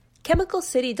Chemical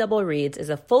City Double Reeds is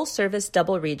a full-service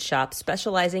double reed shop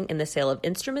specializing in the sale of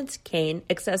instruments, cane,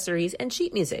 accessories, and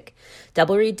sheet music.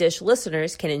 Double Reed Dish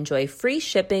listeners can enjoy free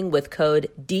shipping with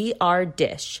code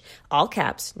DRDISH, all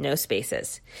caps, no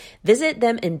spaces. Visit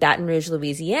them in Baton Rouge,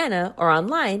 Louisiana, or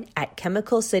online at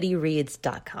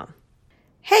chemicalcityreeds.com.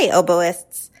 Hey,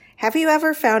 oboists! Have you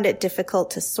ever found it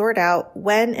difficult to sort out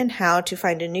when and how to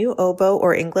find a new oboe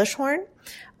or English horn?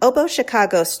 Oboe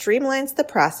Chicago streamlines the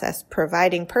process,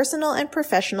 providing personal and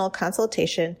professional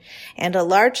consultation and a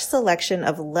large selection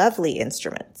of lovely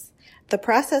instruments. The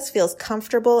process feels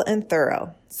comfortable and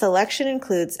thorough. Selection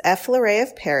includes F. Fleuret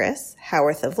of Paris,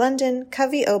 Howarth of London,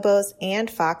 Covey oboes, and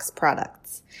Fox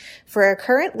products. For a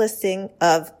current listing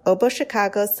of Oboe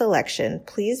Chicago's selection,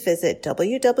 please visit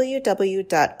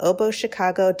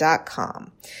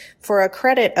www.oboechicago.com. For a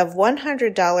credit of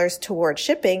 $100 toward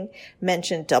shipping,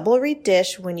 mention Double Reed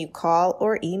Dish when you call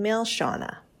or email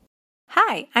Shauna.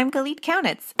 Hi, I'm Galit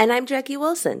Kaunitz. And I'm Jackie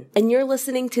Wilson, and you're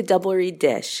listening to Double Reed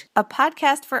Dish, a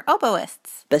podcast for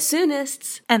oboists,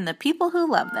 bassoonists, and the people who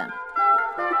love them.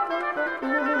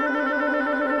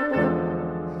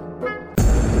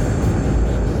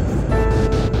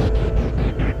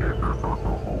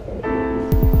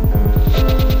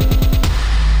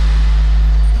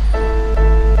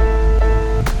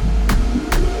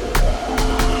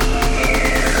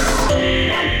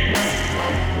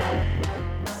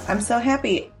 I'm so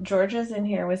happy. Georgia's in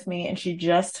here with me, and she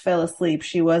just fell asleep.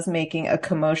 She was making a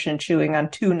commotion chewing on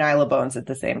 2 Nylabones at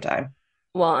the same time.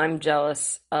 Well, I'm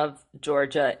jealous of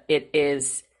Georgia. It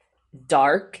is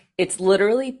dark. It's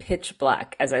literally pitch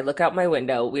black as I look out my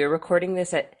window. We are recording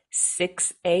this at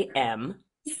 6 a.m.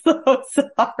 So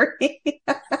sorry.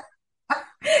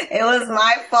 It was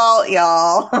my fault,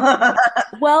 y'all.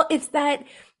 Well, it's that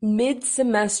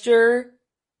mid-semester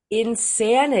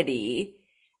insanity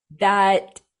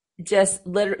that just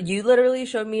you literally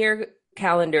showed me your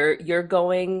calendar. You're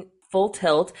going full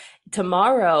tilt.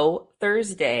 Tomorrow,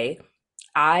 Thursday,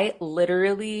 I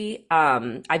literally,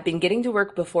 I've been getting to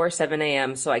work before 7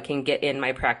 a.m. so I can get in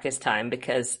my practice time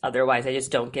because otherwise I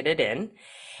just don't get it in.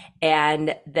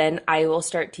 And then I will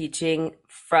start teaching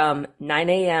from 9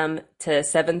 a.m. to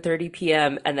 7:30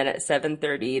 p.m. And then at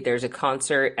 7:30, there's a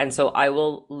concert. And so I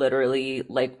will literally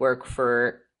work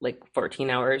for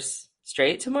 14 hours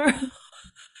straight tomorrow.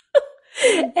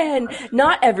 And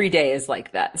not every day is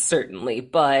like that, certainly,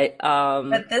 but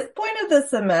at this point of the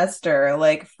semester,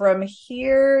 from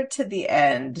here to the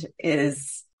end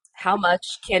is how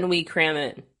much can we cram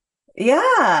in?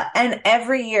 Yeah, and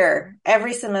every year,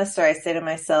 every semester, I say to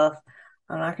myself,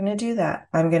 I'm not going to do that.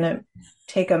 I'm going to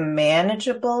take a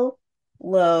manageable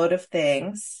load of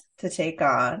things to take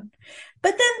on.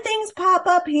 But then things pop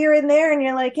up here and there and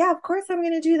you're like, yeah, of course I'm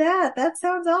going to do that. That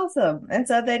sounds awesome. And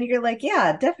so then you're like,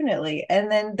 yeah, definitely.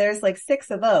 And then there's 6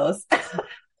 of those.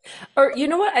 Or you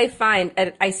know what I find,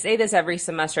 and I say this every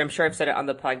semester, I'm sure I've said it on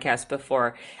the podcast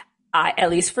before,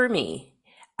 at least for me,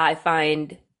 I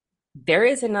find there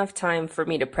is enough time for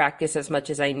me to practice as much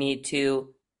as I need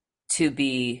to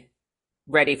be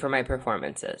ready for my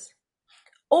performances.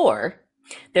 Or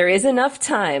there is enough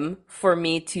time for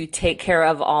me to take care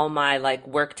of all my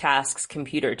work tasks,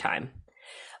 computer time.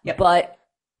 Yep. But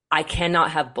I cannot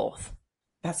have both.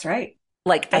 That's right.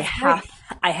 I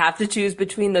have to choose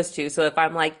between those two. So if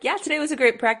I'm yeah, today was a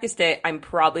great practice day, I'm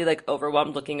probably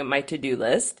overwhelmed looking at my to-do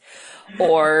list.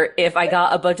 Or if I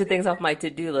got a bunch of things off my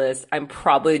to-do list, I'm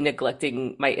probably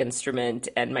neglecting my instrument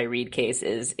and my reed case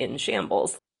is in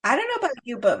shambles. I don't know about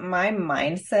you, but my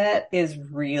mindset is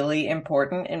really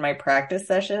important in my practice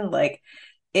session.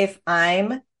 If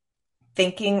I'm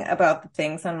thinking about the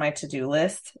things on my to-do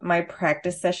list, my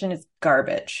practice session is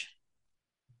garbage.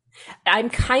 I'm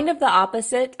kind of the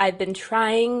opposite. I've been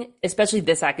trying, especially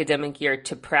this academic year,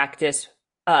 to practice,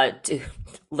 to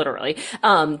prioritize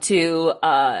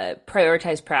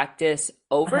practice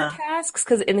over tasks.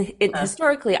 Because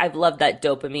historically, I've loved that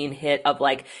dopamine hit of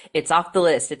it's off the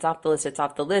list, it's off the list, it's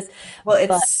off the list. Well,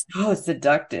 it's so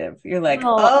seductive. You're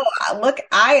oh, look,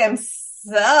 I am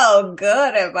so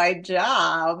good at my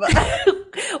job.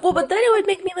 Well, but then it would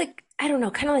make me I don't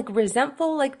know, kind of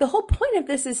resentful. The whole point of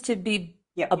this is to be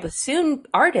a bassoon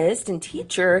artist and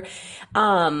teacher.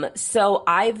 So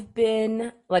I've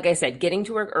been, like I said, getting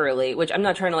to work early, which I'm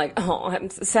not trying to I'm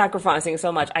sacrificing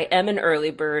so much. I am an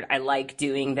early bird. I like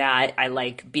doing that. I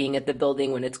like being at the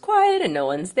building when it's quiet and no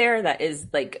one's there. That is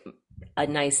a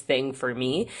nice thing for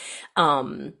me.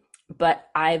 But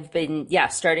I've been,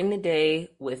 starting the day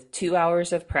with 2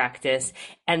 hours of practice,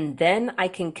 and then I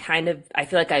can I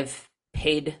feel like I've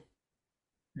paid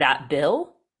that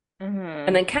bill. Mm-hmm.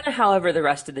 And then however the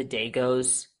rest of the day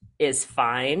goes is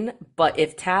fine. But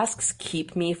if tasks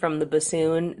keep me from the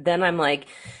bassoon, then I'm like,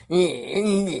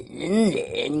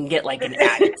 and get like an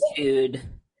attitude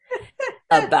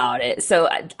about it. So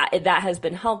that has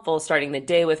been helpful starting the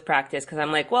day with practice because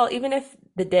I'm like, well, even if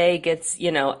the day gets,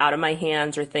 out of my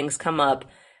hands or things come up,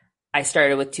 I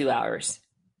started with 2 hours.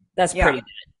 That's Yeah, pretty good.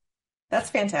 that's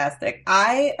fantastic.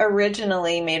 I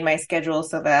originally made my schedule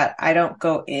so that I don't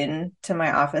go in to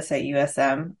my office at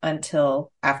USM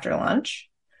until after lunch.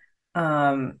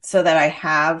 So that I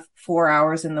have 4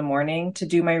 hours in the morning to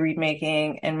do my read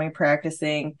making and my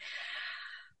practicing.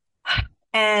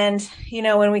 And,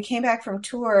 when we came back from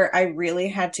tour, I really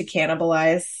had to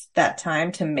cannibalize that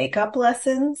time to make up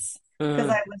lessons because Mm,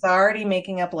 I was already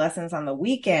making up lessons on the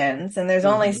weekends, and there's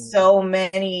only mhm. so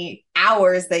many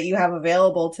hours that you have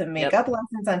available to make Yep. up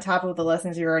lessons on top of the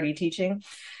lessons you're already teaching.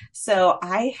 So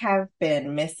I have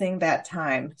been missing that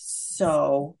time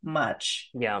so much.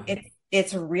 Yeah.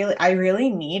 It's really, I really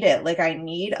need it. Like I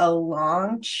need a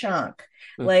long chunk.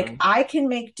 Like Hmm. I can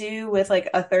make do with like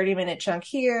a 30-minute chunk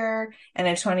here and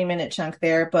a 20-minute chunk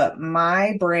there, but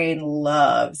my brain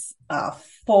loves a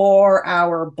 4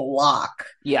 hour block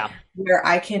Yeah. where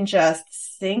I can just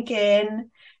sink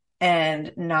in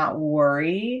and not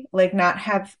worry, like not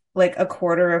have like a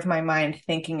quarter of my mind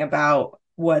thinking about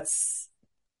what's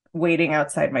waiting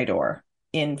outside my door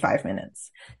in 5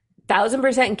 minutes.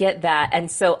 1,000% get that. And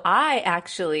so I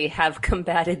actually have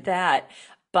combated that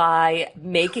by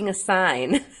making a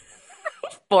sign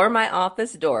for my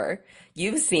office door.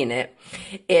 You've seen it.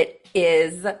 It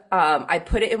is, I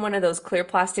put it in one of those clear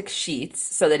plastic sheets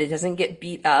so that it doesn't get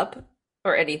beat up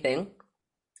or anything.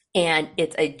 And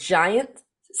it's a giant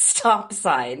stop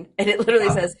sign. And it literally Wow.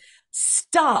 says,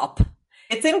 stop.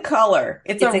 It's in color.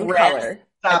 It's a It's in red color.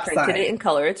 I stop printed it sign. in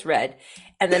color. It's red.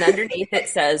 And then underneath it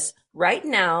says, right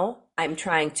now I'm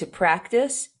trying to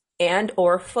practice and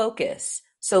or focus.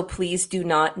 So please do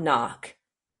not knock.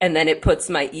 And then it puts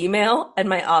my email and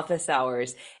my office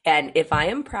hours. And if I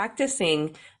am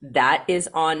practicing, that is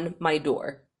on my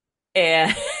door.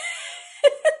 And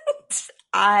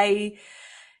I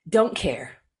don't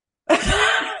care.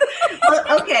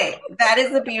 Well, okay, that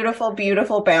is a beautiful,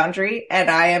 beautiful boundary, and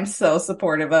I am so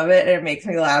supportive of it, and it makes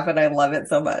me laugh, and I love it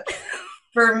so much.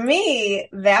 For me,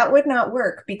 that would not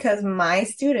work because my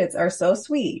students are so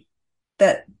sweet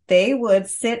that they would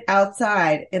sit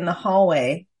outside in the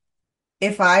hallway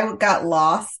if I got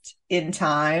lost in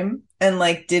time and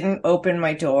like didn't open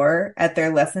my door at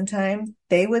their lesson time,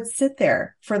 they would sit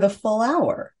there for the full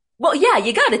hour. Well, yeah,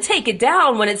 you got to take it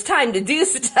down when it's time to do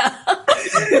stuff.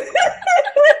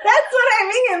 That's what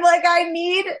I mean. Like I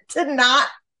need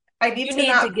You to need to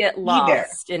not get be there.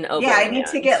 lost in Yeah, oboe I need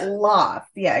to land. get lost.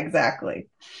 Yeah, exactly.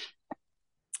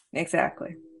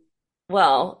 Exactly.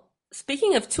 Well,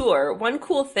 speaking of tour, one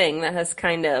cool thing that has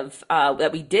kind of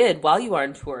that we did while you were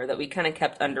on tour that we kind of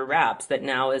kept under wraps that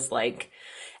now is like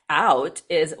out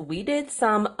is we did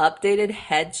some updated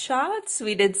headshots.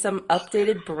 We did some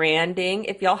updated branding.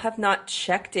 If y'all have not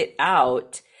checked it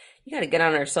out, you got to get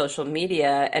on our social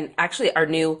media and actually our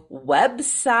new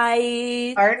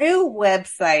website. Our new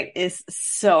website is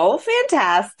so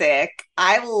fantastic.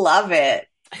 I love it.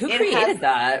 Who It has created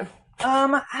that?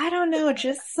 I don't know,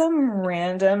 just some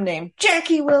random name.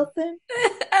 Jackie Wilson.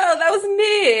 Oh, that was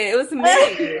me. It was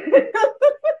me.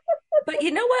 But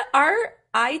you know what? Our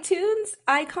iTunes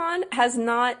icon has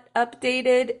not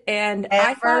updated, and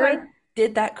I thought I Ever.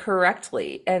 did that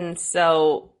correctly. And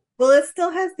so, Well, it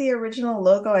still has the original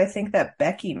logo I think that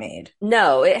Becky made.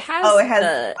 no, it Oh, has it has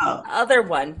the oh, other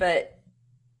one, but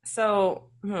so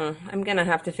I'm gonna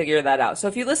have to figure that out. So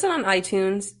if you listen on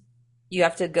iTunes, you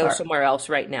have to go sorry. somewhere else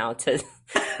right now to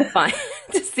find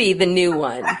to see the new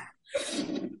one.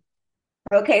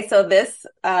 Okay, so this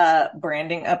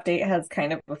branding update has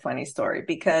kind of a funny story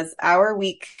because our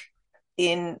week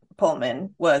in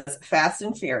Pullman was Fast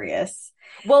and Furious.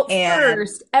 Well, And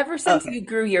first, ever since okay, you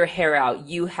grew your hair out,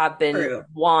 you have been true.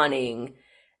 wanting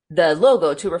the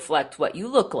logo to reflect what you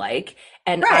look like.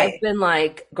 And I've Right. been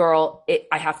like, girl,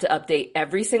 I have to update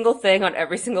every single thing on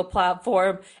every single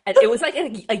platform. And it was like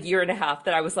a year and a half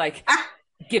that I was like, Ah,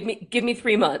 give me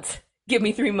 3 months. Give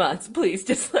me 3 months, please.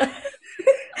 Just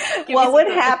give me what some would time.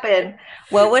 happen?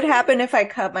 What would happen if I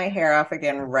cut my hair off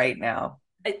again right now?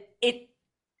 It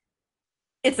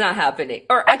it's not happening.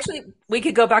 Or actually, we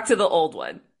could go back to the old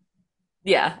one.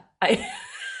 Yeah. I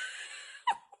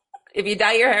if you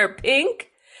dye your hair pink,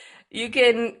 you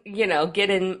can, get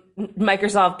in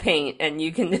Microsoft Paint and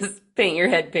you can just paint your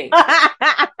head pink.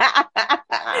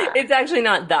 It's actually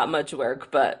not that much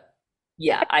work, but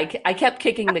Yeah, I kept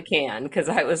kicking the can because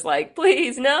I was like,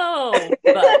 please, no.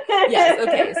 But yes,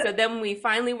 okay. So then we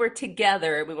finally were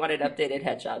together. We wanted updated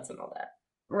headshots and all that.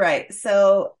 Right.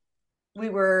 So we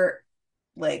were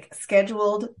like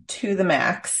scheduled to the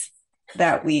max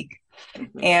that week.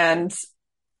 And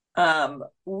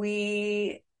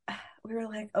we were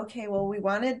like, okay, well, we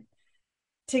wanted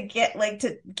to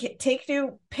take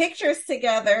new pictures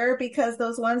together because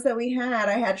those ones that we had,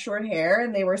 I had short hair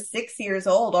and they were 6 years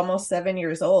old, almost 7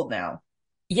 years old now.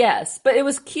 Yes, but it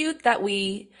was cute that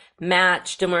we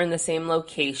matched and we're in the same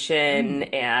location.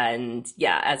 And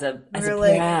yeah, We as a were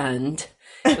like, brand,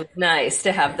 it was nice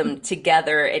to have them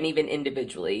together and even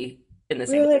individually in the we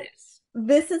same were like, place.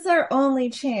 this is our only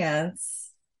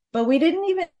chance. But we didn't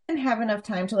even have enough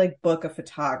time to like book a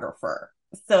photographer.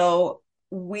 So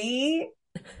we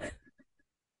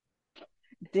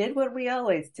did what we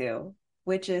always do,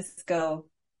 which is go,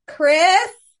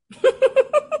 Chris,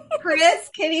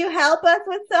 can you help us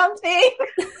with something?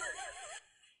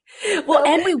 Well,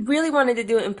 and we really wanted to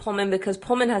do it in Pullman because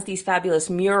Pullman has these fabulous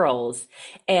murals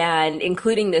and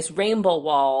including this rainbow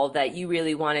wall that you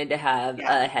really wanted to have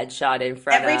Yeah. a headshot in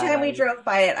front Every of. time we drove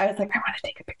by it, I was like, I want to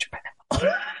take a picture by that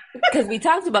wall. Because we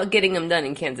talked about getting them done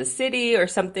in Kansas City or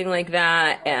something like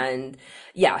that. And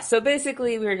yeah, so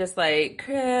basically we were just like,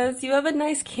 Chris, you have a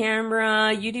nice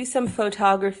camera. You do some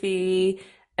photography,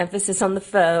 emphasis on the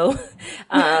faux.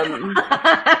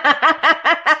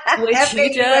 Which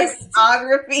he just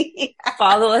photography.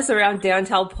 follow us around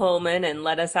downtown Pullman and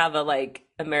let us have a like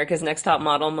America's Next Top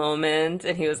Model moment.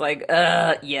 And he was like,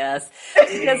 yes.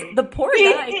 Because the poor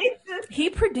guy, he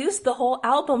produced the whole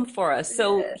album for us.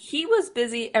 So he was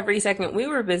busy every second we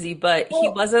were busy, but he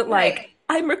wasn't like,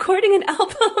 I'm recording an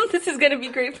album. This is going to be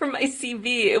great for my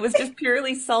CV. It was just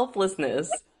purely selflessness.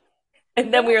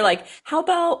 And then we were like, how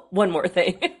about one more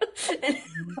thing?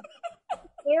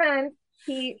 And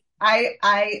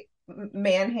I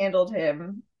manhandled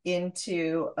him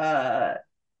into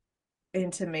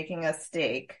making a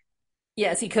steak.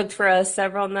 Yes, he cooked for us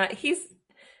several nights.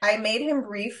 I made him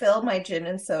refill my gin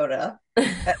and soda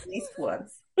at least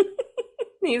once.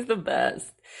 He's the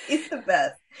best. He's the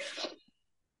best.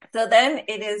 So then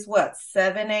it is what,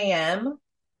 7 a.m.?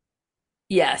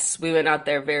 Yes, we went out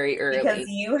there very Because early.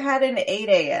 you had an 8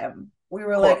 a.m. We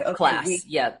were like, okay, Class.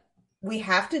 Yep. we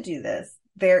have to do this.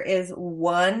 There is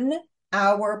 1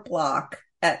 hour block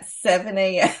at 7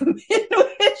 a.m. in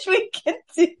which we can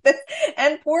do this.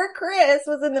 And poor Chris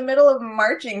was in the middle of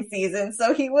marching season.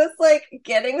 So he was like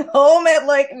getting home at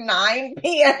like 9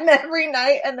 p.m. every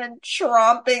night and then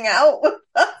tromping out with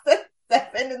us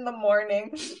at 7 in the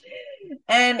morning.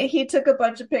 And he took a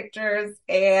bunch of pictures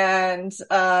and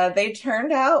they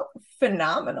turned out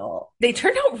phenomenal. They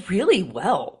turned out really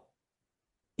well.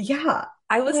 Yeah.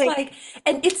 I was like,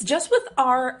 and it's just with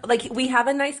like, we have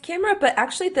a nice camera, but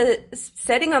actually the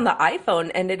setting on the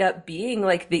iPhone ended up being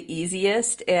like the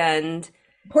easiest and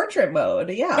portrait mode.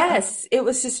 Yeah. Yes, it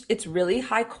was just, it's really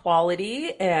high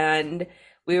quality. And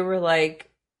we were like,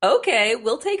 okay,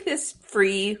 we'll take this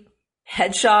free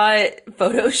headshot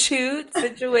photo shoot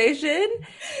situation.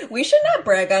 We should not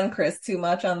brag on Chris too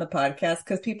much on the podcast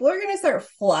because people are going to start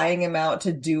flying him out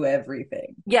to do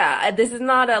everything. Yeah, this is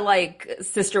not a like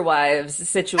Sister Wives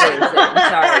situation.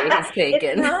 Sorry, he's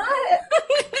taken. It's not.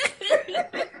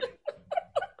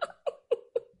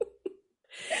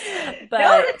 But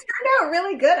no, it turned out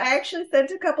really good. I actually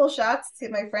sent a couple shots to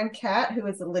my friend Kat, who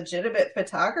is a legitimate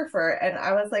photographer, and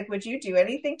I was like, would you do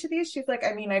anything to these? She's like,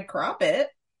 I mean, I'd crop it.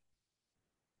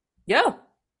 yeah.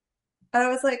 And I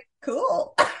was like,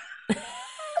 cool.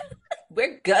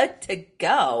 We're good to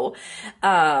go.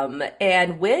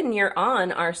 And when you're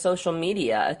on our social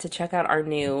media to check out our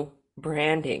new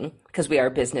branding, because we are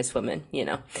businesswomen, you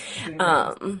know,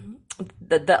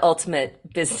 the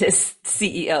ultimate business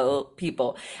CEO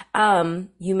people,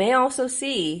 you may also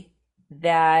see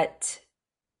that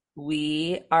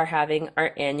we are having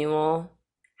our annual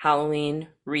Halloween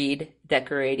wreath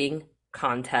decorating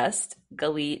contest.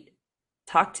 Galit,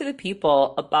 talk to the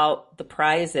people about the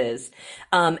prizes.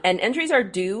 And entries are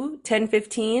due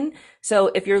 10/15. So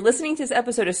if you're listening to this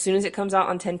episode as soon as it comes out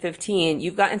on 10/15,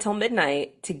 you've got until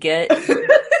midnight to get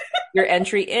your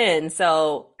entry in.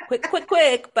 So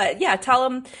quick. But yeah, tell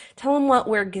them what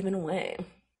we're giving away.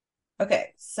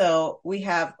 Okay, so we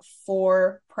have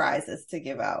 4 prizes to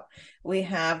give out. We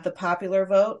have the popular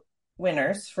vote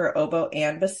winners for oboe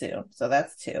and bassoon. So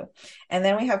that's 2. And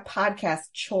then we have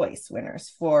podcast choice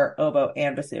winners for oboe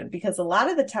and bassoon, because a lot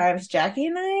of the times Jackie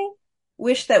and I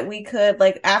wish that we could,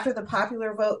 like, after the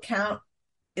popular vote count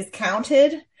is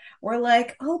counted, were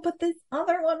like, oh, but this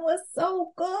other one was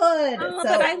so good. Oh, but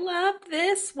So I love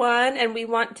this one, and we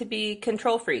want to be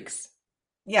control freaks,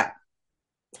 yeah.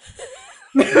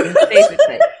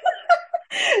 basically.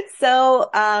 So,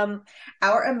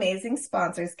 our amazing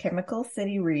sponsors, Chemical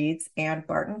City Reads and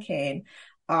Barton Kane,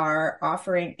 are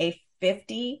offering a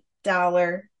 $50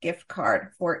 gift card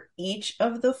for each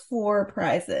of the four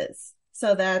prizes.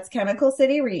 So that's Chemical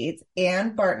City Reads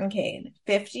and Barton Kane.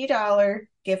 $50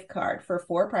 gift card for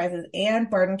four prizes, and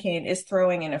Barton Kane is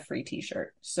throwing in a free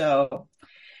t-shirt. So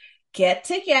get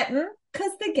to getting,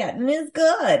 because the getting is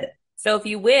good. So if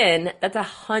you win, that's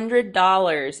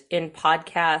 $100 in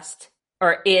podcast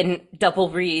or in Double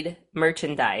Read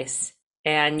merchandise.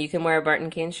 And you can wear a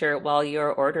Barton Kane shirt while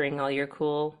you're ordering all your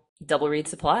cool Double Read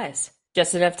supplies.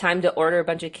 Just enough time to order a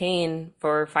bunch of Kane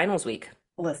for finals week.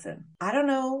 Listen, I don't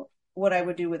know what I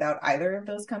would do without either of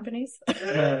those companies.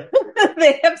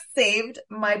 They have saved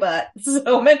my butt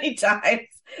so many times,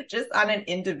 just on an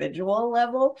individual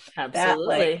level.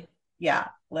 Absolutely.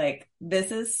 Like this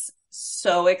is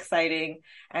so exciting,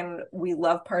 and we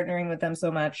love partnering with them so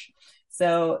much.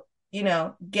 So,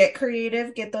 get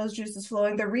creative, get those juices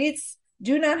flowing. The reads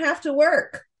do not have to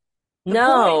work.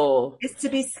 No. It's to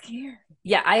be scared.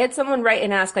 Yeah, I had someone write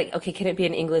and ask, like, okay, can it be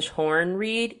an English horn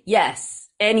read? Yes,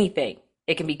 anything.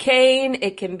 It can be Kane,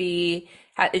 it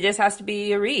just has to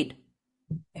be a read.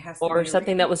 It has to Or be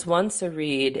something that was once a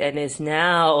read and is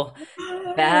now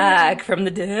back from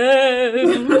the dead.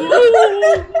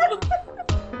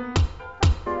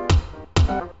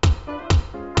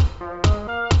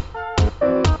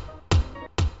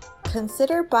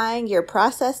 Consider buying your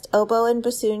processed oboe and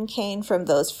bassoon cane from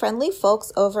those friendly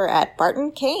folks over at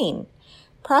Barton Kane.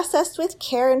 Processed with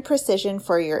care and precision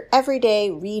for your everyday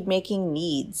reed-making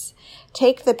needs.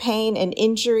 Take the pain and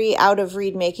injury out of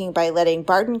reed-making by letting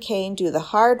Barton Kane do the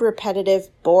hard, repetitive,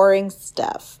 boring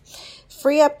stuff.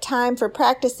 Free up time for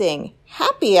practicing,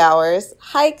 happy hours,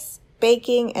 hikes,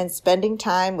 baking, and spending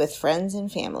time with friends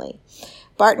and family.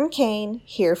 Barton Kane,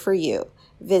 here for you.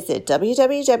 Visit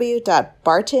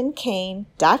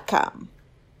www.bartonkane.com.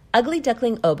 Ugly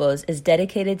Duckling Oboes is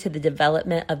dedicated to the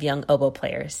development of young oboe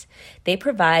players. They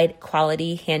provide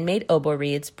quality handmade oboe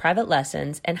reeds, private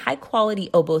lessons, and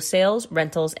high-quality oboe sales,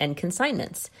 rentals, and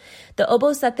consignments. The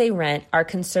oboes that they rent are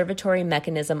conservatory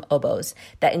mechanism oboes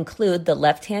that include the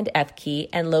left-hand F key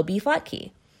and low B flat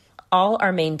key. All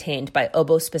are maintained by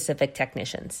oboe-specific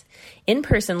technicians.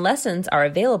 In-person lessons are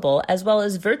available, as well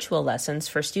as virtual lessons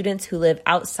for students who live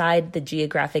outside the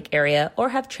geographic area or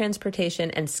have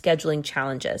transportation and scheduling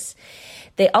challenges.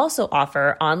 They also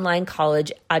offer online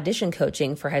college audition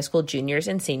coaching for high school juniors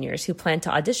and seniors who plan to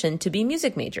audition to be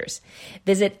music majors.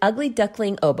 Visit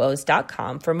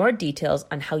uglyducklingoboes.com for more details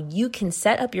on how you can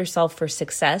set up yourself for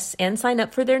success and sign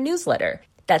up for their newsletter.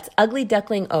 That's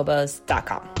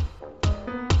uglyducklingoboes.com.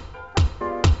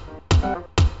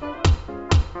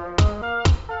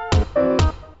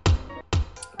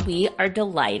 We are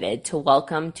delighted to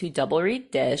welcome to Double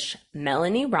Read Dish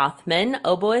Melanie Rothman,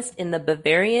 oboist in the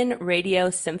Bavarian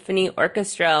Radio Symphony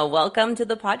Orchestra. Welcome to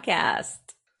the podcast.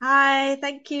 Hi,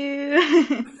 thank you.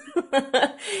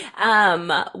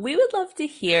 We would love to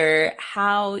hear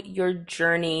how your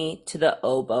journey to the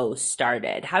oboe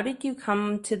started. How did you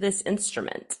come to this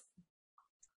instrument?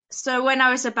 So when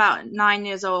I was about 9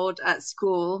 years old at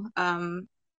school,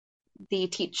 the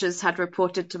teachers had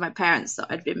reported to my parents that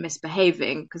I'd been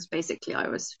misbehaving because basically I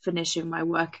was finishing my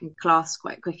work in class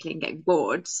quite quickly and getting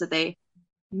bored. So they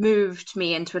moved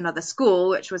me into another school,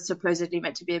 which was supposedly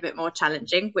meant to be a bit more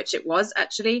challenging, which it was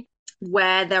actually,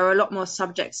 where there were a lot more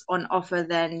subjects on offer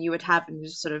than you would have in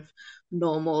just sort of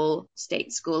normal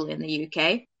state school in the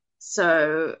UK.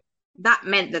 So that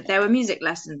meant that there were music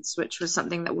lessons, which was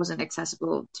something that wasn't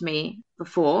accessible to me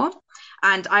before.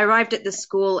 And I arrived at the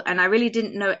school and I really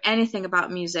didn't know anything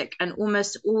about music. And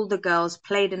almost all the girls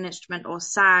played an instrument or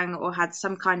sang or had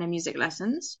some kind of music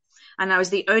lessons. And I was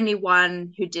the only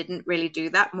one who didn't really do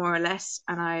that, more or less.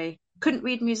 And I couldn't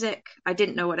read music. I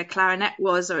didn't know what a clarinet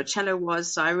was or a cello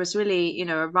was. So I was really,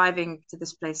 arriving to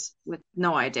this place with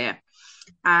no idea.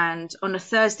 And on a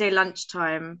Thursday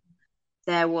lunchtime,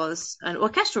 there was an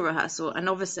orchestral rehearsal, and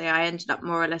obviously I ended up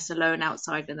more or less alone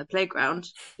outside in the playground,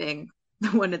 being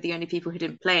one of the only people who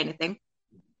didn't play anything.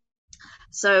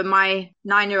 So my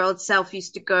 9-year-old self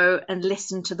used to go and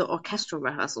listen to the orchestral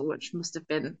rehearsal, which must have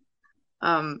been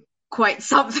quite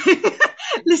something,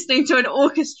 listening to an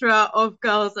orchestra of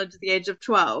girls under the age of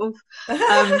 12.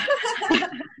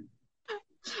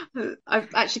 I'm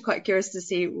actually quite curious to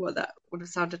see what that would have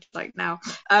sounded like now.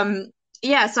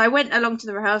 So I went along to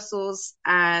the rehearsals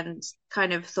and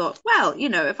kind of thought, well,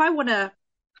 if I want to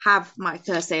have my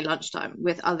Thursday lunchtime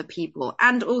with other people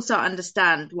and also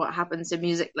understand what happens in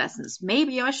music lessons.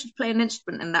 Maybe I should play an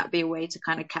instrument and that'd be a way to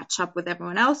kind of catch up with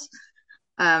everyone else.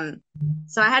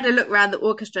 So I had a look around the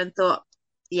orchestra and thought,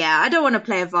 yeah, I don't want to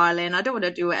play a violin. I don't want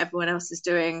to do what everyone else is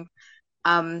doing.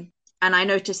 And I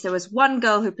noticed there was one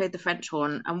girl who played the French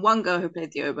horn and one girl who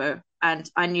played the oboe. And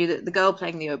I knew that the girl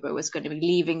playing the oboe was going to be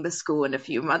leaving the school in a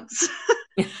few months.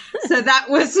 So that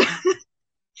was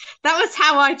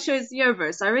how I chose the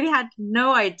oboe. So I really had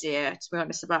no idea, to be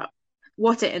honest, about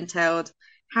what it entailed,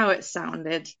 how it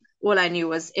sounded. All I knew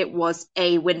was it was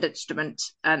a wind instrument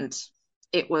and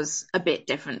it was a bit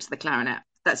different to the clarinet.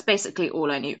 That's basically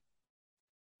all I knew.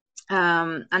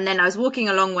 And then I was walking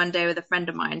along one day with a friend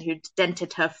of mine who'd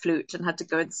dented her flute and had to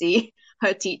go and see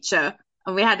her teacher.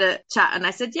 And we had a chat and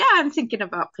I said, yeah, I'm thinking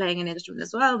about playing an instrument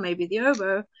as well, maybe the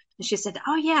oboe. And she said,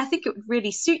 oh yeah, I think it would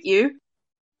really suit you.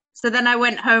 So then I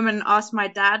went home and asked my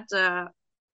dad,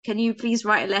 can you please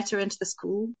write a letter into the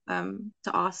school to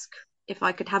ask if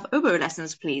I could have oboe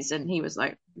lessons, please? And he was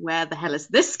like, where the hell has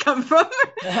this come from?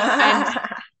 And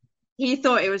he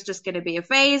thought it was just going to be a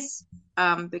phase,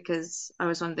 because I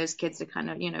was one of those kids that kind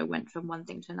of, went from one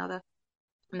thing to another.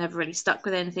 Never really stuck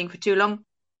with anything for too long.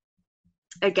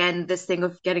 Again, this thing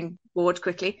of getting bored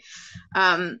quickly.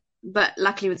 But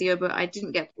luckily with the oboe, I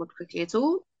didn't get bored quickly at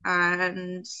all.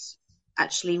 And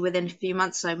actually within a few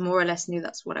months, I more or less knew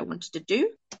that's what I wanted to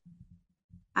do.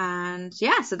 And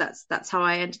yeah, so that's how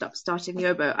I ended up starting the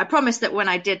oboe. I promised that when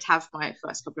I did have my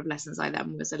first couple of lessons, I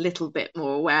then was a little bit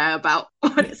more aware about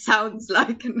what it sounds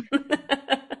like.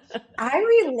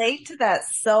 I relate to that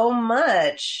so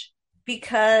much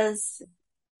because,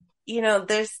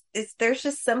 there's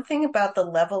just something about the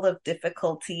level of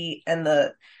difficulty and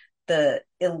the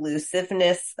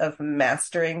elusiveness of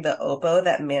mastering the oboe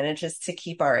that manages to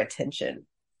keep our attention.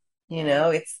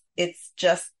 It's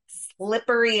just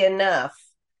slippery enough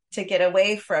to get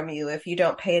away from you if you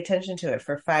don't pay attention to it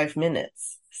for 5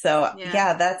 minutes. So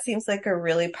yeah, that seems like a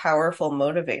really powerful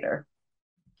motivator.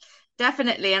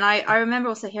 Definitely. And I remember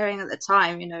also hearing at the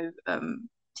time,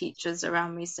 teachers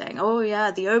around me saying, oh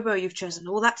yeah, the oboe you've chosen,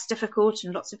 oh, that's difficult.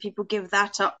 And lots of people give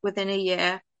that up within a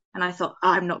year. And I thought,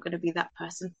 I'm not going to be that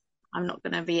person. I'm not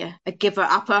going to be a giver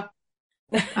upper.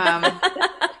 So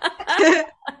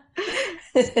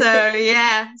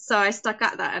I stuck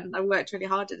at that and I worked really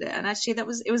hard at it. And actually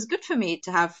it was good for me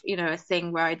to have, a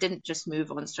thing where I didn't just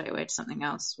move on straight away to something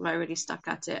else, where I really stuck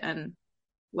at it and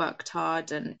worked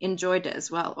hard and enjoyed it as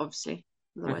well, obviously.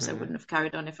 Otherwise I wouldn't have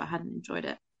carried on if I hadn't enjoyed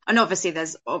it. And obviously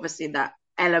there's that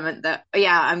element that,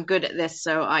 I'm good at this,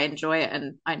 so I enjoy it,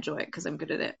 and I enjoy it because I'm good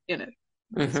at it,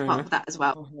 It's part of that as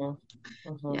well.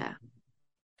 Yeah.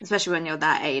 Especially when you're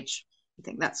that age. I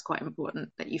think that's quite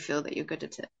important, that you feel that you're good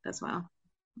at it as well.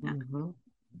 Yeah.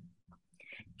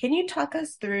 Can you talk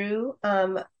us through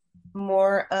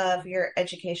more of your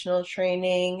educational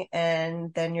training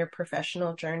and then your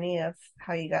professional journey of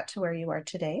how you got to where you are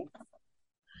today?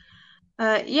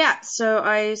 So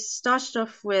I started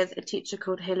off with a teacher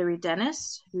called Hilary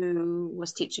Dennis, who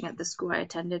was teaching at the school I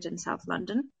attended in South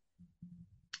London.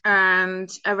 And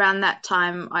around that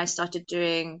time, I started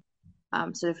doing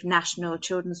sort of national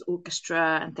children's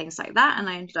orchestra and things like that. And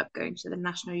I ended up going to the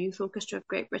National Youth Orchestra of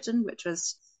Great Britain, which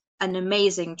was an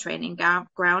amazing training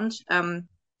ground.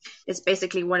 It's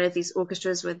basically one of these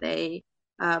orchestras where they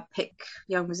pick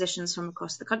young musicians from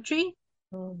across the country.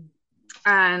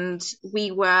 And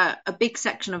we were a big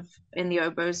section in the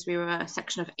oboes, we were a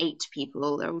section of 8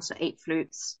 people. There were also 8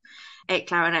 flutes, 8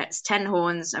 clarinets, 10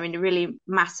 horns. I mean, a really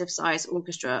massive size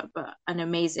orchestra, but an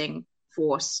amazing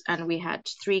force. And we had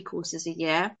 3 courses a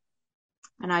year.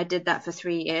 And I did that for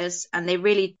 3 years. And they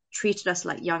really treated us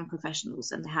like young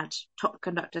professionals. And they had top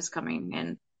conductors coming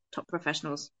in, top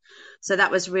professionals. So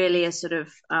that was really a sort of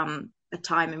a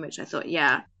time in which I thought,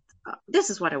 this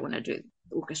is what I want to do.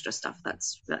 Orchestra stuff,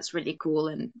 that's really cool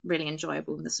and really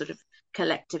enjoyable, and the sort of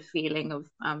collective feeling of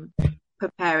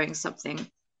preparing something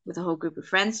with a whole group of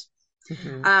friends.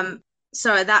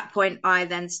 So at that point I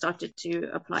then started to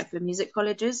apply for music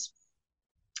colleges,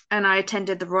 and I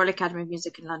attended the Royal Academy of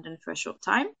Music in London for a short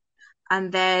time,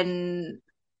 and then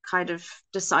kind of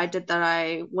decided that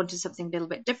I wanted something a little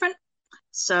bit different.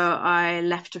 So I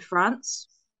left to France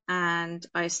and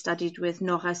I studied with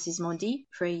Nora Sismondi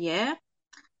for a year.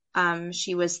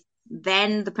 She was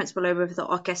then the principal oboe of the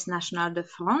Orchestre National de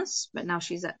France, but now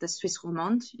she's at the Suisse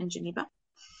Romande in Geneva.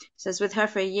 So I was with her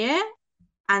for a year.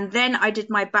 And then I did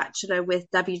my bachelor with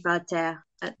David Walter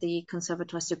at the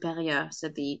Conservatoire Supérieur, so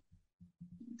the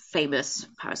famous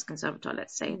Paris Conservatoire,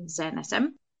 let's say, CNSM.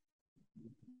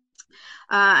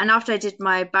 And after I did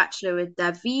my bachelor with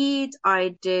David,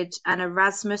 I did an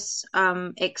Erasmus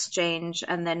exchange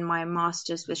and then my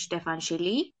master's with Stefan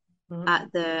Schilly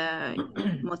at the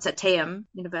Mozarteum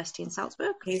University in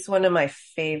Salzburg. He's one of my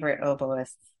favorite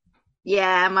oboists.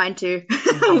 Yeah, mine too.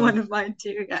 One of mine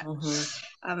too. Yeah.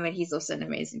 And he's also an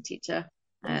amazing teacher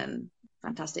and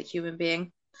fantastic human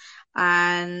being.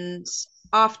 And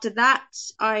after that,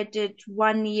 I did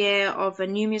 1 year of a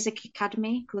new music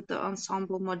academy called the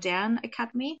Ensemble Moderne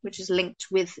Academy, which is linked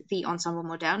with the Ensemble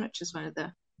Moderne, which is one of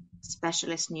the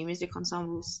specialist new music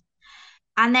ensembles.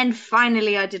 And then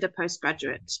finally, I did a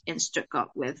postgraduate in Stuttgart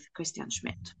with Christian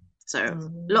Schmidt. So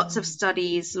lots of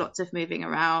studies, lots of moving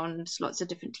around, lots of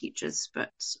different teachers,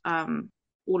 but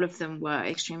all of them were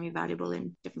extremely valuable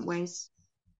in different ways.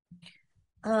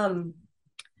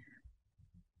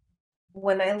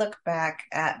 When I look back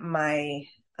at my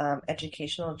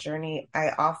educational journey,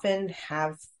 I often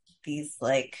have these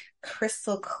like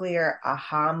crystal clear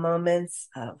aha moments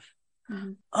of,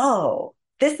 oh,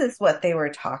 this is what they were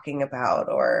talking about,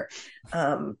 or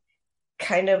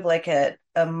kind of like a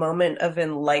moment of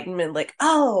enlightenment, like,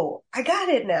 oh, I got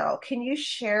it now. Can you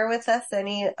share with us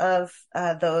any of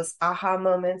those aha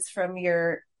moments from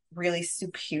your really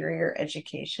superior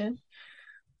education?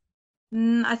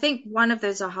 I think one of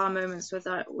those aha moments was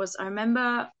I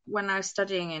remember when I was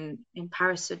studying in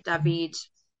Paris with David,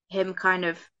 him kind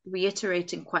of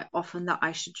reiterating quite often that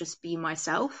I should just be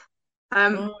myself,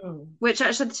 which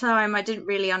actually at the time I didn't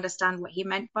really understand what he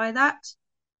meant by that.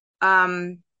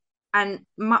 And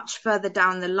much further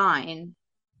down the line,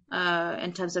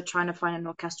 in terms of trying to find an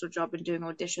orchestral job and doing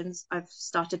auditions, I've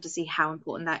started to see how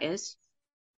important that is,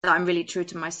 that I'm really true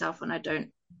to myself and I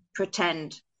don't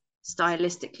pretend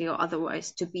stylistically or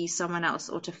otherwise to be someone else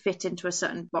or to fit into a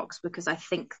certain box because I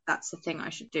think that's the thing I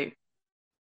should do.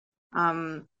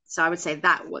 So I would say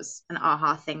that was an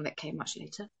aha thing that came much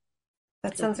later.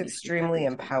 That sounds extremely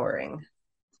empowering.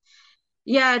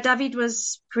 Yeah, David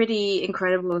was pretty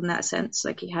incredible in that sense.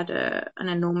 Like he had an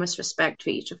enormous respect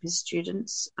for each of his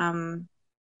students,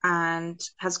 and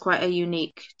has quite a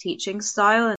unique teaching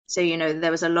style. So, there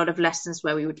was a lot of lessons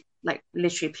where we would like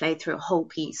literally play through a whole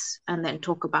piece and then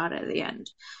talk about it at the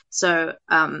end. So,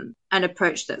 an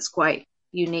approach that's quite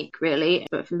unique, really.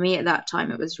 But for me at that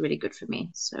time, it was really good for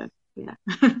me. So, yeah.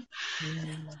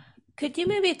 Could you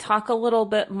maybe talk a little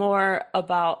bit more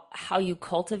about how you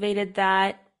cultivated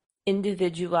that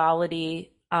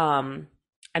individuality?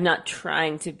 I'm not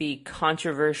trying to be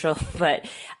controversial, but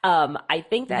I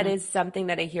think that is something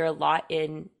that I hear a lot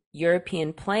in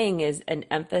European playing is an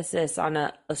emphasis on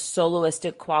a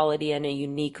soloistic quality and a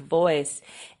unique voice.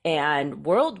 And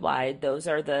worldwide, those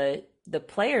are the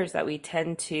players that we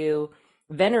tend to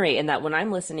venerate and that when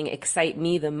I'm listening excite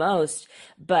me the most.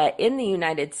 But in the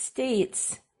United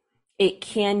States, it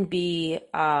can be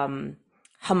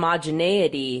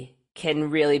homogeneity can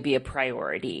really be a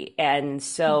priority. And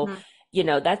so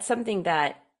that's something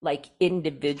that like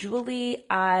individually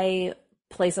I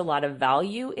place a lot of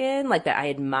value in, like that I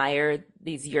admire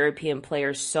these European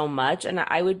players so much. And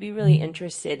I would be really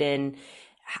interested in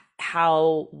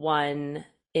how one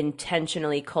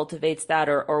intentionally cultivates that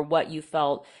or what you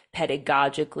felt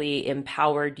pedagogically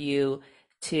empowered you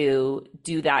to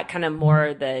do that kind of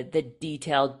more the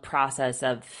detailed process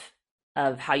of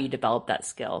how you develop that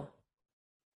skill.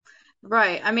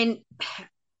 Right. I mean,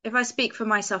 if I speak for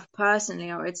myself personally,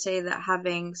 I would say that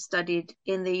having studied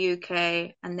in the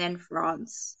UK and then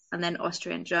France and then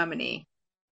Austria and Germany,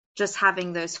 just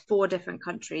having those 4 different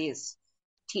countries,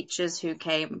 teachers who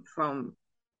came from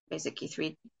basically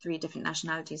three different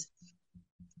nationalities,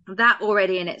 that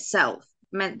already in itself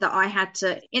meant that I had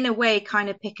to, in a way, kind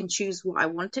of pick and choose what I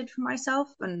wanted for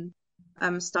myself and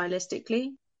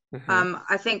stylistically.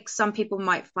 I think some people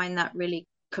might find that really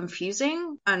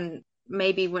confusing, and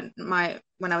maybe when I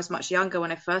was much younger,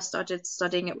 when I first started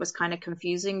studying, it was kind of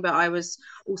confusing, but I was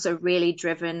also really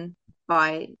driven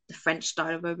by the French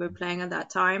style of oboe playing at that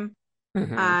time.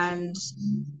 And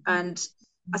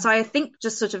so I think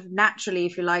just sort of naturally,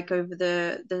 if you like, over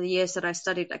the years that I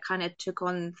studied, I kind of took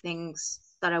on things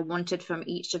that I wanted from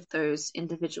each of those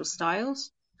individual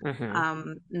styles.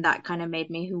 And that kind of made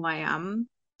me who I am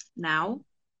now.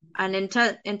 And in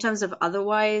terms of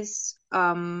otherwise,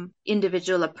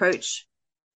 individual approach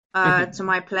to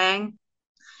my playing,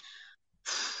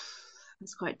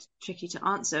 it's quite tricky to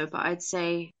answer, but I'd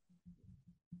say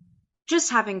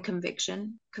just having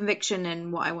conviction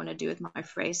in what I want to do with my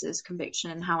phrases,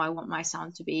 conviction in how I want my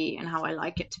sound to be and how I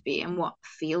like it to be and what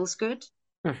feels good.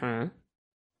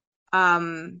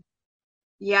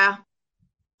 Yeah,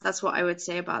 that's what I would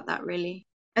say about that, really.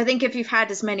 I think if you've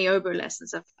had as many oboe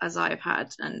lessons as I've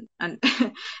had, and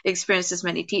experienced as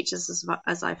many teachers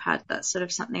as I've had, that's sort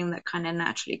of something that kind of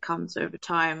naturally comes over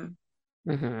time.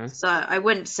 Hmm. So I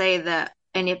wouldn't say that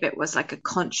any of it was like a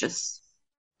conscious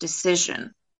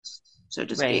decision, so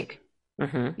to Right. speak.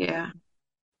 Hmm. Yeah.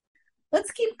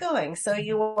 Let's keep going. So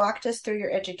you walked us through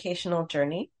your educational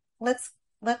journey. Let's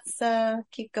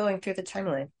keep going through the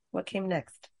timeline. What came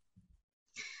next?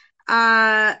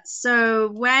 So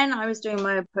when I was doing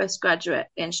my postgraduate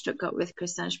in Stuttgart with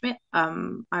Christian Schmidt,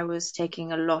 I was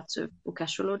taking a lot of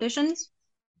orchestral auditions,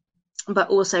 but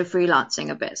also freelancing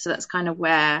a bit. So that's kind of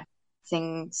where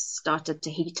things started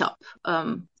to heat up,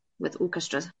 with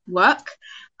orchestra work.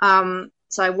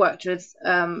 So I worked with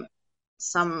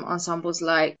some ensembles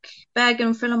like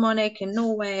Bergen Philharmonic in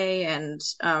Norway and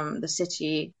the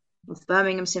City of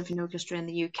Birmingham Symphony Orchestra in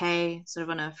the UK, sort of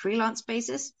on a freelance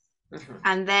basis. Hmm.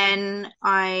 And then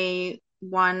I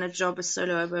won a job as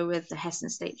solo oboe with the Hessen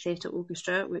State Theatre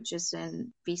Orchestra, which is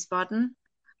in Wiesbaden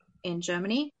in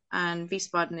Germany. And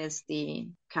Wiesbaden is the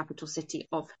capital city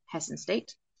of Hessen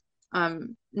State.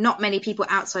 Not many people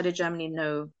outside of Germany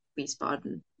know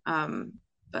Wiesbaden,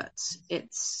 but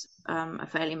it's a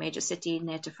fairly major city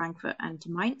near to Frankfurt and to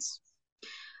Mainz.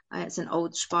 It's an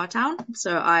old Spar town.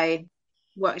 So I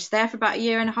worked there for about a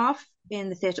year and a half in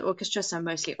the theatre orchestra, so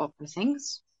mostly opera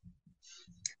things,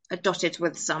 dotted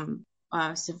with some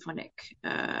symphonic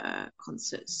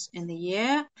concerts in the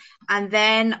year. And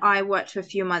then I worked for a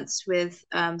few months with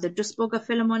the Duisburger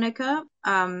Philharmoniker,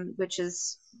 which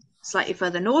is slightly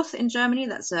further north in Germany.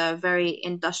 That's a very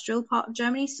industrial part of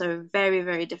Germany. So very,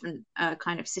 very different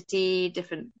kind of city,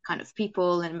 different kind of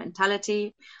people and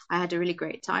mentality. I had a really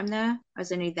great time there. I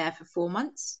was only there for 4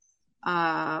 months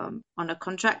on a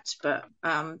contract, but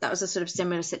that was a sort of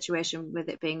similar situation with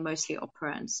it being mostly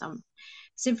opera and some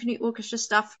symphony orchestra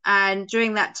stuff. And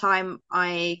during that time,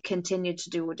 I continued to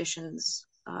do auditions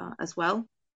as well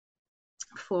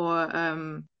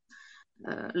for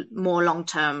more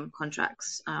long-term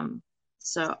contracts.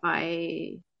 So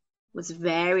I was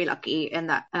very lucky in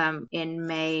that in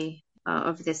May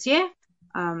of this year,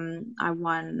 I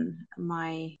won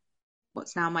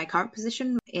what's now my current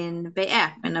position in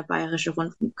BR, in a Bayerische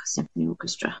Rundfunk Symphony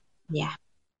Orchestra. Yeah.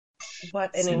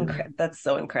 That's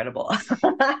so incredible.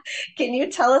 Can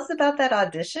you tell us about that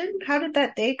audition? How did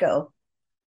that day go?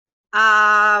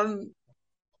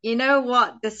 You know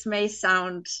what? This may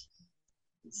sound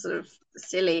sort of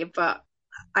silly, but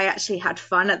I actually had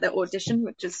fun at the audition,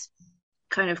 which is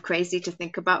kind of crazy to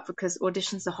think about because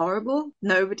auditions are horrible.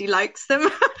 Nobody likes them.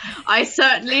 I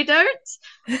certainly don't.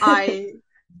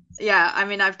 I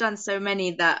mean, I've done so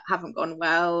many that haven't gone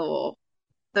well, or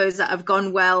those that have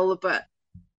gone well, but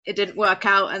it didn't work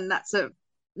out, and that's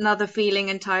another feeling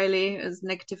entirely, as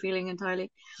negative feeling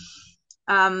entirely.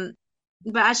 But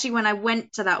actually, when I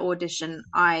went to that audition,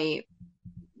 I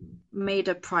made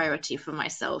a priority for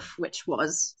myself, which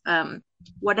was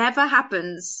whatever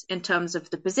happens in terms of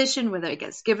the position, whether it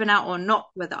gets given out or not,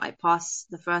 whether I pass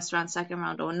the first round, second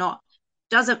round or not,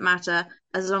 doesn't matter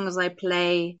as long as I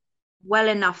play well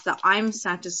enough that I'm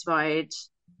satisfied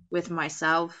with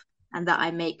myself and that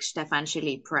I make Stefan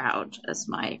Schilly proud as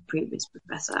my previous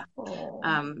professor.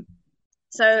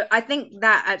 So I think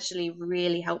that actually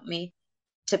really helped me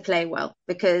to play well,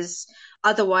 because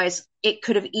otherwise it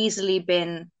could have easily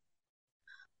been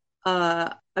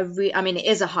it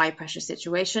is a high pressure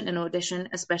situation, an audition,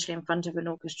 especially in front of an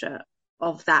orchestra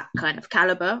of that kind of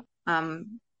caliber.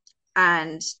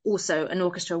 And also an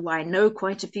orchestra where I know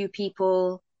quite a few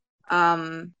people.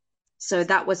 So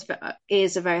that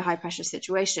is a very high pressure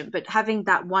situation, but having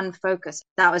that one focus,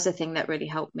 that was the thing that really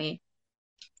helped me.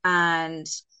 And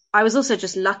I was also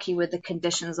just lucky with the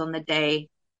conditions on the day.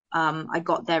 I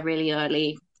got there really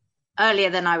earlier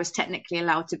than I was technically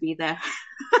allowed to be there.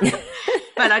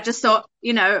 But I just thought,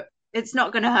 it's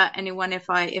not going to hurt anyone if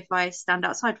I stand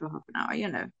outside for half an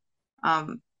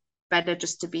hour, better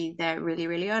just to be there really,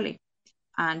 really early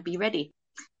and be ready.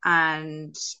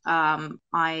 And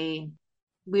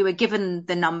we were given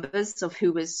the numbers of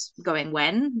who was going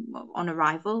when on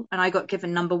arrival, and I got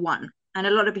given number 1. And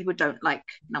a lot of people don't like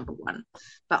number 1,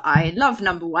 but I love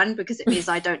number 1 because it means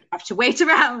I don't have to wait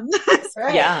around.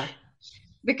 Right. Yeah.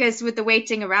 Because with the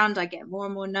waiting around, I get more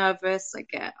and more nervous.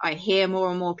 I hear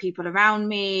more and more people around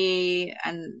me,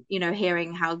 and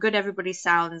hearing how good everybody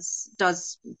sounds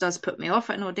does put me off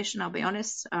at an audition. I'll be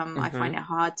honest. I find it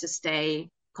hard to stay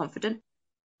confident.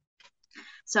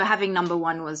 So having number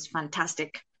 1 was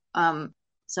fantastic. So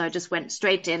I just went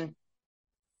straight in.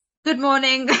 Good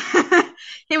morning.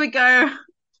 Here we go.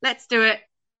 Let's do it.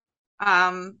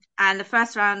 And the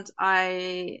first round,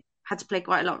 I had to play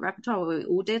quite a lot of repertoire. We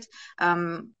all did.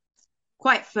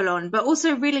 Quite full on, but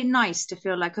also really nice to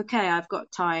feel like, okay, I've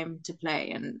got time to play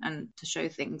and to show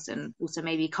things, and also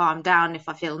maybe calm down if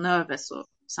I feel nervous or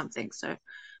something. So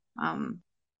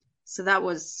so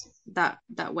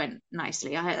that went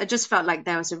nicely. I just felt like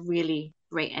there was a really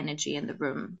great energy in the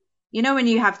room. You know, when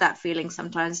you have that feeling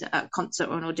sometimes at a concert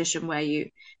or an audition where you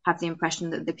have the impression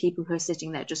that the people who are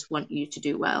sitting there just want you to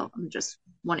do well and just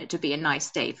want it to be a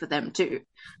nice day for them too.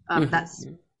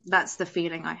 That's the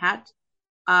feeling I had.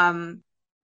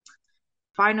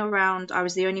 Final round, I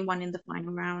was the only one in the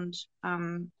final round.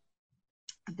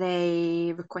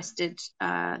 They requested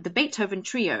the Beethoven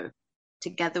Trio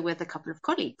together with a couple of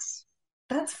colleagues.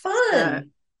 That's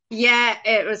fun. Yeah,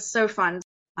 it was so fun.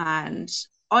 And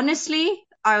honestly,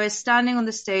 I was standing on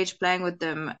the stage playing with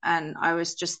them, and I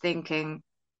was just thinking,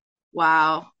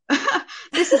 wow,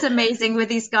 this is amazing with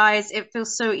these guys. It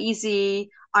feels so easy.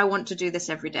 I want to do this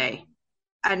every day.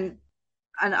 And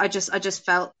I just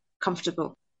felt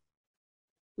comfortable,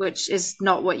 which is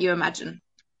not what you imagine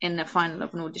in the final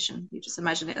of an audition. You just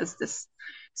imagine it as this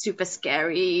super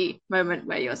scary moment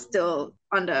where you're still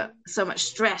under so much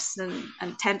stress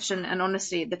and tension. And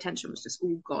honestly, the tension was just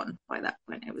all gone by that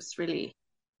point. It was really,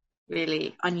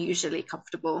 really unusually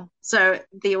comfortable. So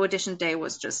the audition day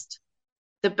was just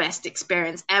the best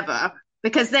experience ever,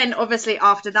 because then obviously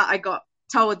after that I got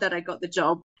told that I got the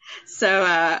job.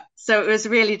 So it was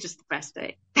really just the best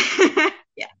day.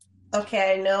 Yeah.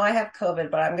 Okay, I know I have COVID,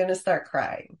 but I'm going to start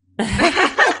crying.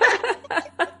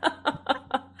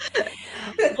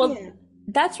 Well,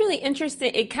 that's really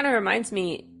interesting. It kind of reminds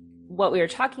me what we were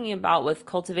talking about with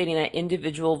cultivating that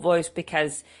individual voice,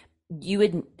 because you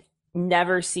would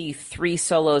never see 3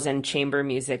 solos and chamber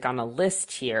music on a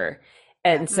list here.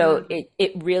 And so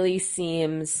it really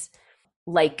seems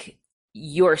like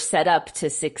you're set up to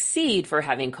succeed for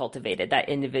having cultivated that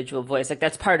individual voice. Like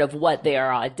that's part of what they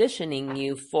are auditioning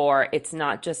you for. It's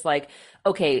not just like,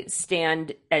 okay,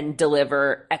 stand and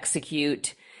deliver,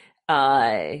 execute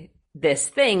this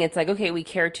thing. It's like, okay, we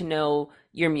care to know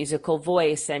your musical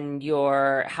voice and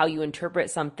your how you interpret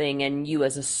something and you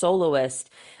as a soloist.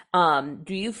 Do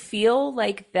you feel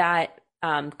like that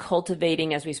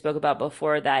cultivating, as we spoke about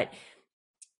before, that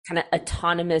kind of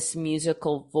autonomous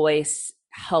musical voice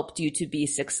helped you to be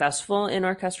successful in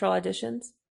orchestral auditions?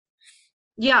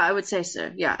 Yeah, I would say so.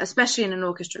 Yeah, especially in an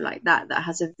orchestra like that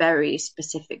has a very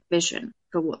specific vision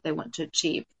for what they want to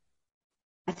achieve.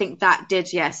 I think that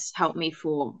did, yes, help me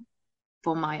for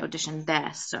my audition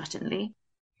there, certainly.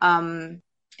 In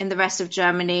the rest of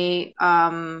Germany,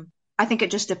 I think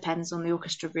it just depends on the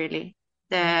orchestra, really.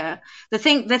 The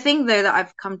thing though that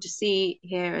I've come to see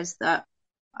here is that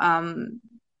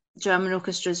German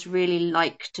orchestras really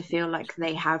like to feel like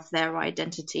they have their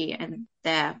identity and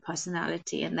their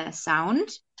personality and their sound.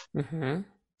 Mm-hmm.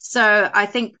 So I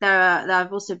think there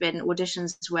have also been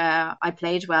auditions where I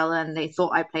played well and they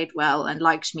thought I played well and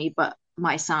liked me, but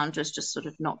my sound was just sort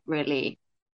of not really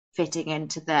fitting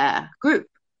into their group.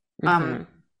 Mm-hmm.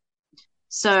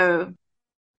 So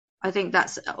I think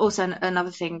that's also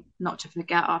another thing not to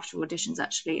forget after auditions,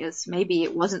 actually, is maybe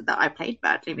it wasn't that I played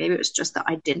badly. Maybe it was just that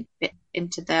I didn't fit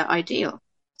into their ideal.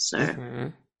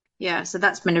 So, yeah, so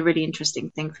that's been a really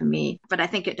interesting thing for me. But I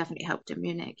think it definitely helped in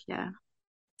Munich, yeah.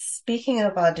 Speaking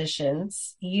of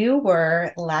auditions, you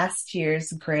were last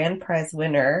year's grand prize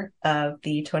winner of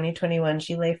the 2021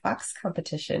 Gilles Fox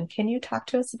competition. Can you talk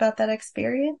to us about that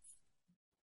experience?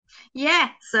 Yeah,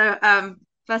 so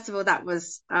first of all, that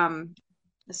was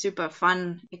a super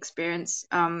fun experience.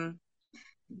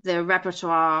 The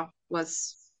repertoire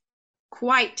was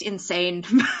quite insane,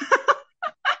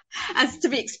 as to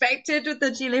be expected with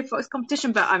the Gilles Fox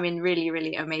competition, but I mean, really,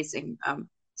 really amazing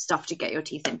stuff to get your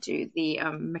teeth into. The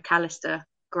McAllister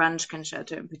Grunge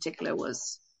Concerto in particular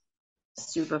was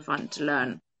super fun to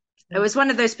learn. It was one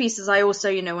of those pieces I also,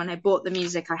 you know, when I bought the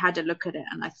music, I had a look at it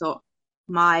and I thought,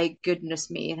 my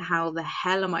goodness me, how the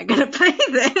hell am I going to play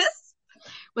this?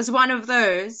 Was one of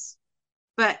those.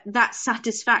 But that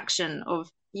satisfaction of,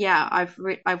 yeah,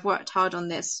 I've worked hard on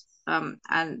this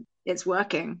and it's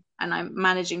working and I'm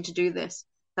managing to do this.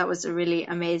 That was a really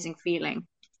amazing feeling.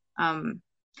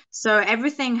 So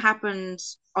everything happened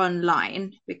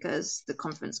online because the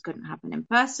conference couldn't happen in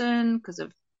person because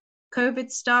of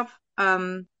COVID stuff.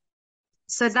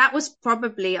 So that was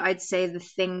probably, I'd say, the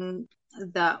thing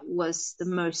that was the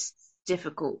most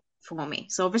difficult for me.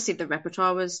 So obviously the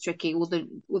repertoire was tricky, all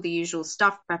the usual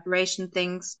stuff, preparation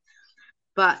things,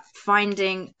 but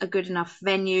finding a good enough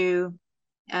venue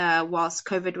whilst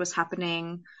COVID was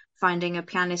happening, finding a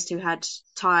pianist who had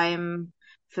time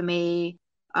for me,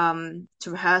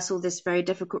 to rehearse all this very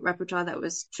difficult repertoire that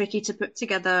was tricky to put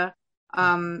together.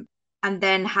 And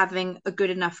then having a good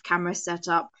enough camera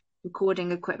setup,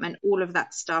 recording equipment, all of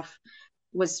that stuff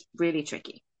was really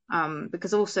tricky.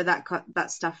 Because also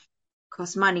that stuff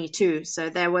costs money too. So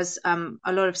there was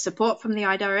a lot of support from the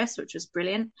IDRS, which was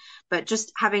brilliant. But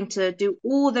just having to do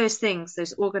all those things,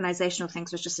 those organizational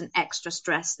things, was just an extra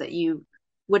stress that you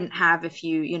wouldn't have if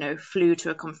you flew to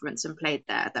a conference and played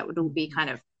there. That would all be kind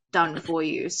of done for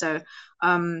you. So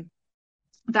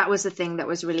that was the thing that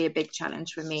was really a big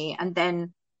challenge for me. And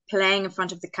then playing in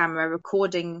front of the camera,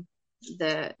 recording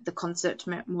the concert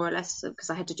more or less, because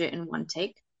I had to do it in one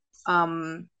take.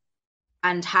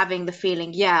 And having the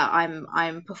feeling,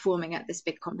 I'm performing at this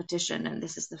big competition and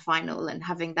this is the final, and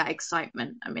having that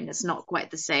excitement. I mean, it's not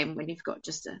quite the same when you've got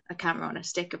just a camera on a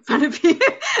stick in front of you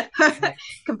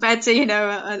compared to,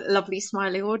 a lovely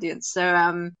smiling audience.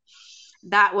 So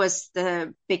that was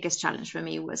the biggest challenge for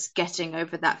me, was getting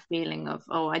over that feeling of,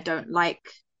 I don't like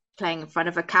playing in front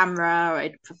of a camera, or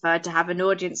I'd prefer to have an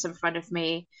audience in front of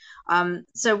me.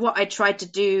 So what I tried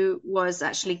to do was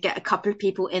actually get a couple of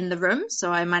people in the room.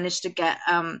 So I managed to get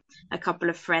a couple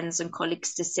of friends and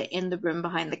colleagues to sit in the room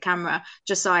behind the camera,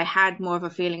 just so I had more of a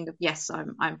feeling of, yes,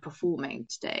 I'm performing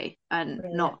today, and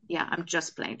not, I'm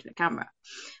just playing to the camera.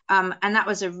 And that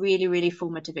was a really, really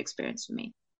formative experience for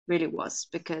me. Really was,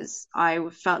 because I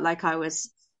felt like I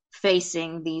was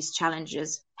facing these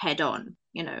challenges head on.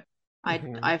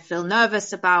 I feel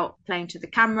nervous about playing to the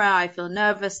camera. I feel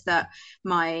nervous that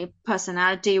my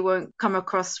personality won't come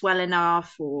across well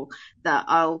enough, or that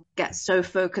I'll get so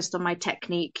focused on my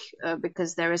technique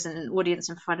because there isn't an audience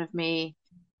in front of me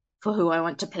for who I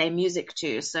want to play music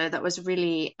to. So that was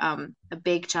really a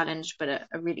big challenge, but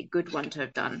a really good one to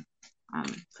have done,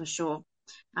 for sure.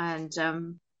 And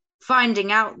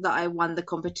finding out that I won the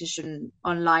competition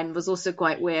online was also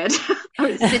quite weird. I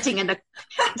was sitting in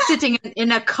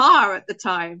a car at the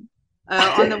time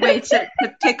on the way to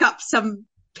pick up some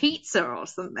pizza or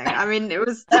something. I mean, it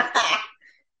was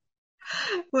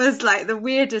like the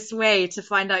weirdest way to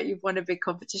find out you've won a big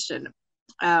competition,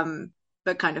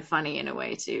 but kind of funny in a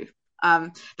way too.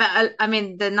 But I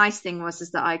mean, the nice thing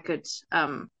is that I could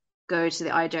go to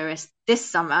the IDRS this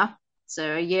summer, so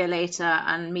a year later,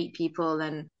 and meet people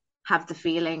and have the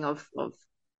feeling of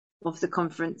the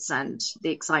conference and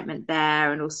the excitement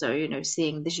there, and also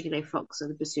seeing the Gilets Fox or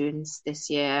the bassoons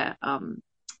this year,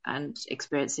 and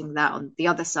experiencing that on the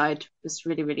other side was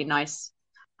really, really nice.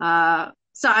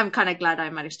 So I'm kind of glad I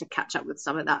managed to catch up with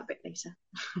some of that a bit later.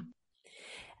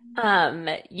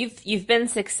 You've been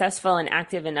successful and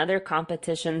active in other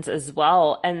competitions as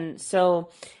well, and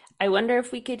so I wonder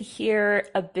if we could hear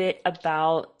a bit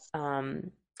about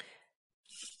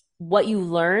what you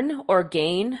learn or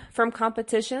gain from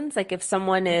competitions. Like if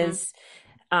someone is,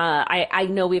 I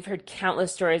know we've heard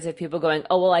countless stories of people going,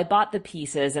 oh, well, I bought the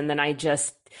pieces and then I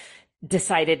just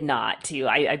decided not to.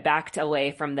 I backed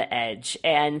away from the edge.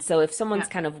 And so if someone's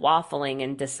kind of waffling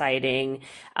and deciding,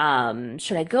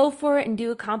 should I go for it and do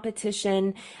a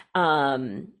competition?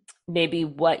 Maybe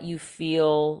what you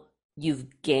feel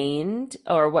you've gained,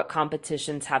 or what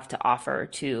competitions have to offer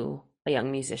to a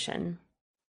young musician.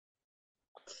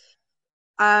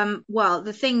 Well,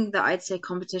 the thing that I'd say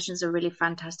competitions are really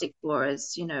fantastic for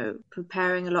is,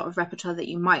 preparing a lot of repertoire that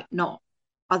you might not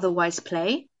otherwise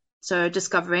play. So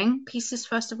discovering pieces,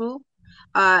 first of all.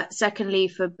 Secondly,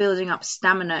 for building up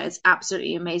stamina, it's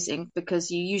absolutely amazing, because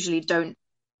you usually don't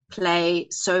play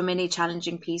so many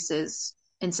challenging pieces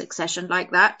in succession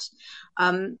like that.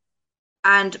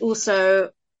 And also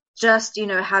just,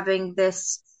 having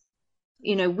this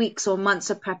weeks or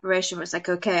months of preparation where it's like,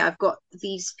 okay, I've got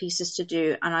these pieces to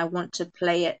do and I want to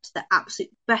play it to the absolute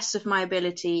best of my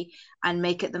ability and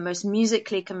make it the most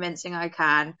musically convincing I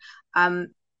can.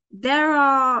 There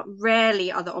are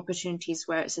rarely other opportunities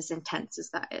where it's as intense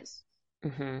as that is.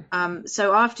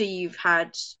 So after you've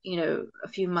had, a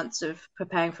few months of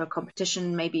preparing for a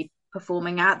competition, maybe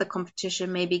performing at the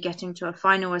competition, maybe getting to a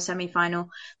final or semi-final,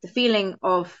 the feeling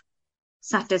of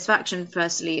satisfaction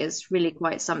firstly is really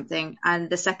quite something, and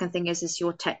the second thing is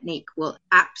your technique will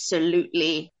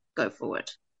absolutely go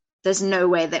forward. There's no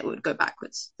way that it would go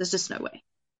backwards. There's just no way.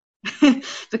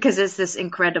 Because it's this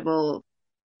incredible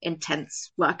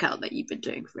intense workout that you've been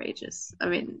doing for ages. I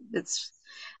mean, it's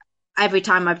every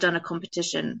time I've done a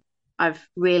competition I've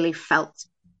really felt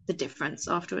the difference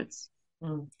afterwards.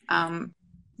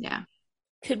 Yeah.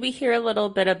 Could we hear a little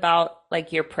bit about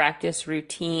like your practice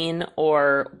routine,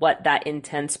 or what that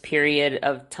intense period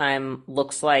of time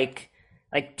looks like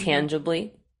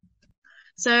tangibly?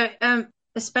 So,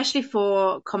 especially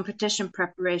for competition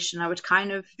preparation, I would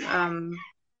kind of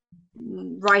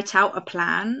write out a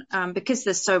plan, because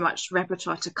there's so much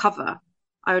repertoire to cover.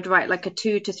 I would write like a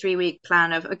 2 to 3 week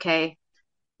plan of, okay,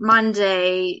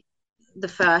 Monday the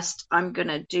 1st, I'm going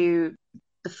to do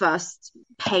the first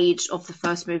page of the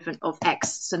first movement of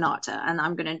X sonata, and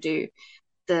I'm going to do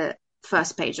the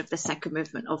first page of the second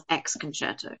movement of X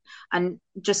concerto, and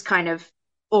just kind of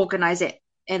organize it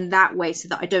in that way so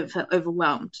that I don't feel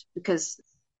overwhelmed. Because,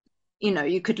 you know,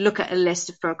 you could look at a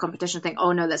list for a competition and think,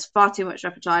 oh no, there's far too much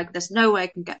repertoire. There's no way I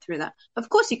can get through that. Of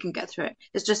course you can get through it.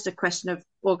 It's just a question of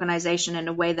organization in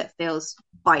a way that feels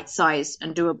bite-sized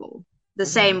and doable. The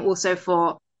same also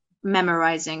for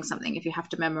memorizing something. If you have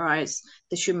to memorize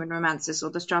the Schumann Romances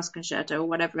or the Strauss Concerto or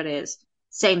whatever it is,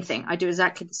 same thing. I do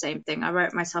exactly the same thing. I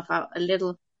wrote myself out a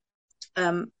little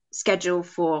schedule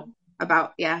for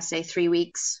about, say 3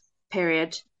 weeks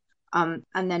period, and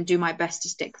then do my best to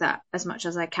stick that as much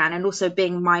as I can. And also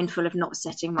being mindful of not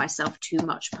setting myself too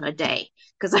much per day,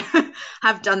 because I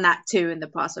have done that too in the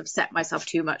past. I've set myself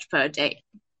too much per day.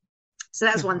 So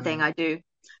that's one thing I do.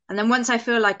 And then once I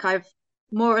feel like I've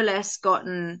more or less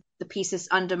gotten the pieces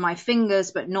under my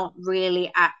fingers, but not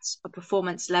really at a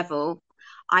performance level,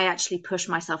 I actually push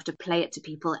myself to play it to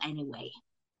people anyway.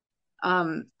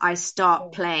 I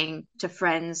start playing to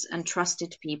friends and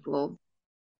trusted people,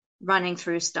 running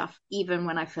through stuff, even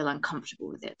when I feel uncomfortable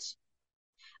with it.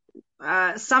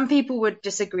 Some people would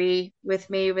disagree with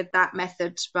me with that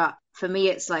method, but for me,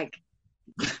 it's like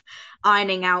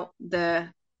ironing out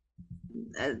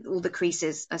all the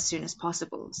creases as soon as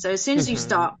possible. So as soon as you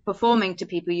start performing to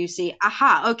people, you see,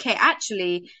 aha, okay,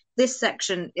 actually this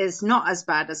section is not as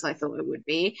bad as I thought it would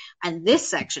be, and this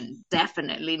section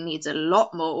definitely needs a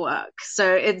lot more work.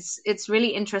 So it's really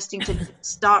interesting to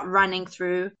start running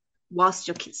through whilst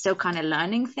you're still kind of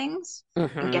learning things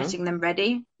and getting them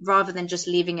ready, rather than just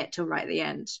leaving it till right at the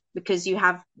end, because you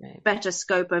have better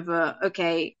scope over,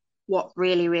 okay, what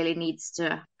really, really needs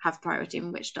to have priority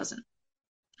and which doesn't.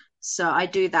 So I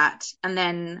do that. And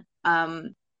then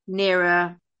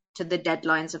nearer to the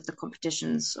deadlines of the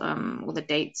competitions or the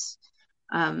dates,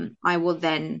 I will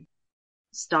then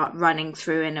start running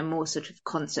through in a more sort of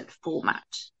concert format,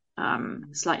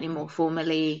 slightly more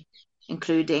formally,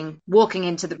 including walking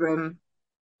into the room,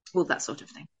 all that sort of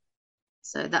thing.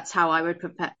 So that's how I would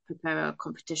prepare a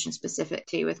competition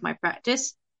specifically with my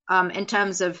practice. In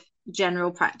terms of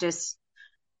general practice,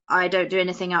 I don't do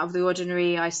anything out of the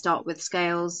ordinary. I start with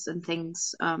scales and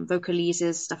things,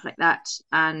 vocalises, stuff like that.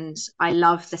 And I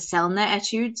love the Sellner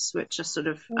etudes, which are sort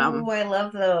of... I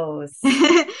love those.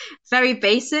 very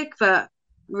basic, but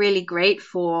really great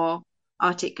for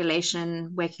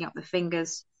articulation, waking up the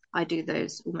fingers. I do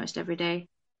those almost every day.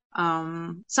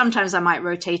 Sometimes I might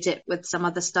rotate it with some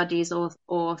other studies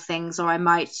or things, or I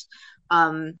might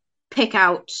pick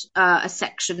out a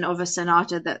section of a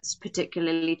sonata that's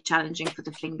particularly challenging for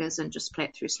the fingers and just play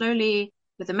it through slowly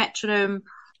with a metronome.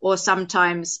 Or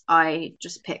sometimes I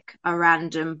just pick a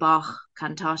random Bach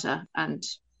cantata and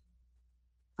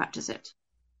practice it.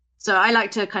 So I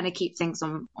like to kind of keep things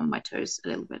on my toes a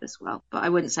little bit as well. But I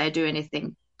wouldn't say I do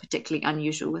anything particularly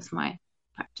unusual with my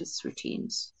practice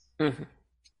routines.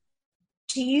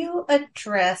 Do you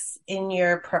address in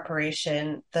your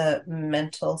preparation the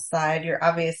mental side? You're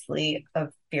obviously a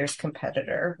fierce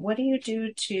competitor. What do you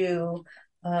do to,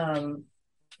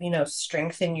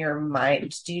 strengthen your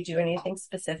mind? Do you do anything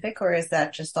specific, or is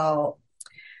that just all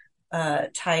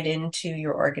tied into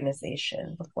your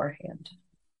organization beforehand?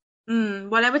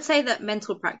 Well, I would say that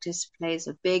mental practice plays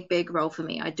a big, big role for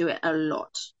me. I do it a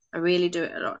lot. I really do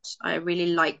it a lot. I really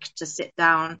like to sit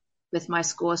down with my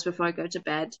scores before I go to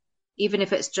bed, even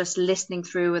if it's just listening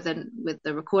through with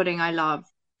the recording I love,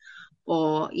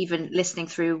 or even listening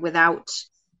through without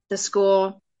the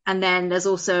score. And then there's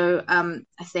also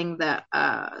a thing that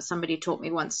somebody taught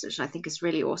me once, which I think is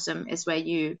really awesome, is where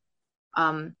you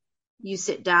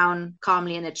sit down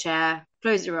calmly in a chair,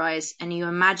 close your eyes, and you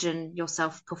imagine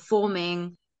yourself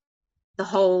performing the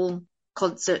whole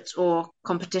concert or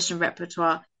competition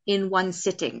repertoire in one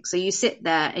sitting. So you sit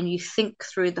there and you think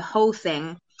through the whole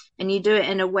thing, and you do it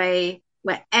in a way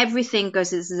where everything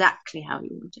goes exactly how you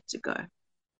want it to go.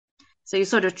 So you're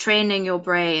sort of training your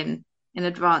brain in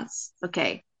advance.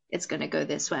 Okay, it's going to go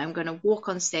this way. I'm going to walk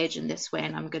on stage in this way,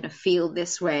 and I'm going to feel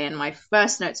this way. And my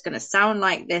first note's going to sound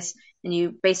like this. And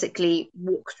you basically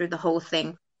walk through the whole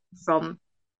thing from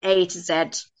A to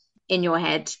Z in your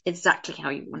head, exactly how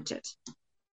you want it.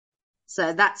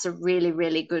 So that's a really,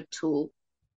 really good tool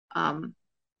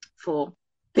for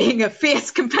being a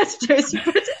fierce competitor, as you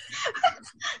put it.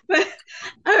 But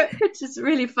which is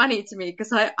really funny to me,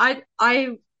 because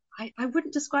I I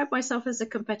wouldn't describe myself as a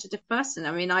competitive person.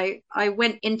 I mean, I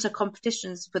went into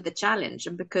competitions for the challenge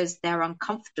and because they're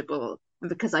uncomfortable and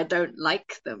because I don't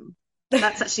like them.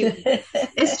 That's actually,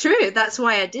 it's true. That's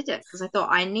why I did it, because I thought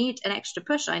I need an extra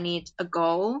push. I need a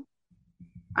goal.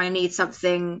 I need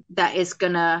something that is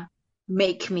gonna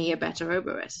make me a better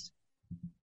oboist.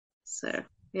 So,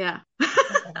 yeah.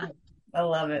 I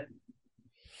love it.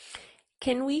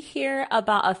 Can we hear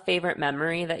about a favorite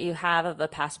memory that you have of a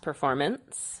past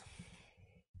performance?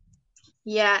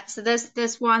 Yeah, so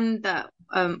there's one that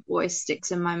always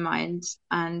sticks in my mind,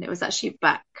 and it was actually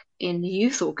back in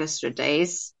youth orchestra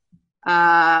days,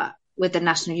 with the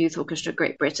National Youth Orchestra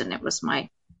Great Britain. It was my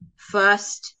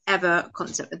first ever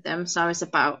concert with them, so I was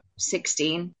about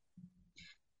 16,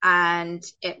 and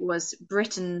it was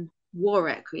Britain War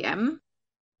Requiem,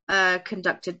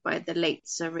 conducted by the late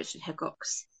Sir Richard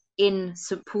Hickox in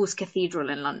St Paul's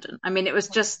Cathedral in London. I mean, it was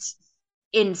just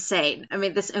insane. I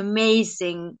mean, this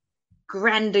amazing,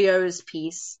 grandiose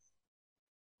piece,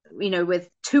 with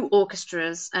 2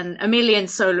 orchestras and a million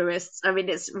soloists. I mean,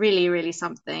 it's really, really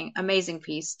something. Amazing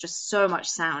piece, just so much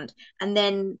sound. And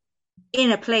then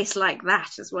in a place like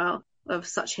that as well, of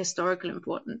such historical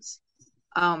importance.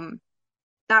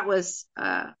 That was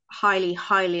a highly,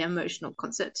 highly emotional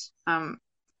concert.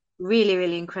 Really,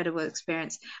 really incredible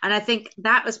experience. And I think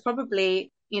that was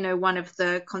probably, one of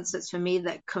the concerts for me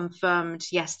that confirmed,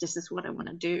 yes, this is what I want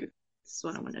to do. This is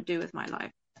what I want to do with my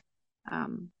life.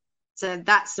 So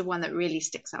that's the one that really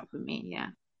sticks out for me. Yeah.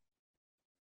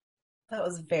 That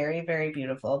was very, very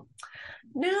beautiful.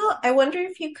 Now, I wonder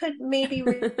if you could maybe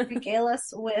regale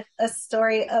us with a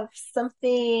story of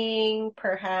something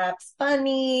perhaps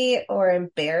funny or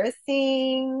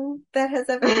embarrassing that has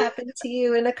ever happened to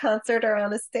you in a concert or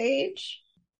on a stage.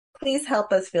 Please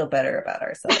help us feel better about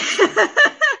ourselves.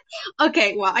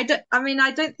 Okay, well, I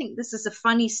don't think this is a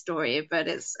funny story, but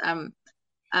it's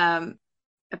a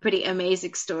pretty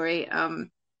amazing story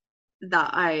that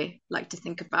I like to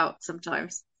think about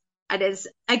sometimes. And it's,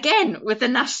 again, with the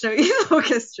National Youth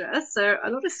Orchestra, so a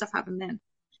lot of stuff happened then.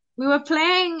 We were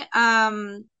playing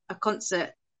a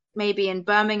concert maybe in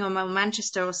Birmingham or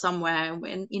Manchester or somewhere,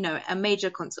 in a major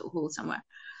concert hall somewhere.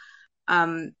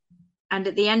 And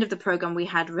at the end of the program, we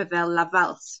had Ravel La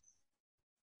Valse.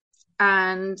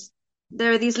 And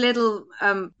there are these little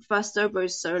first oboe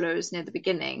solos near the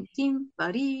beginning. These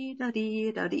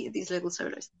little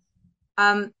solos.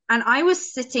 And I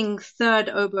was sitting third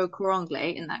oboe cor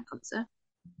anglais in that concert.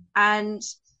 And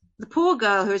the poor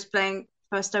girl who was playing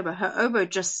first oboe, her oboe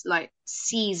just like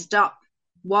seized up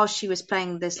while she was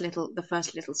playing the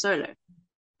first little solo.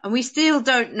 And we still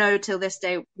don't know till this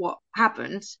day what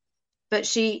happened, but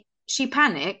she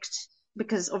panicked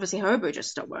because obviously her oboe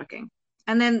just stopped working.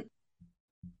 And then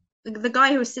the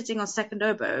guy who was sitting on second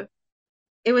oboe,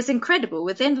 it was incredible.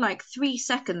 Within like 3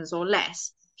 seconds or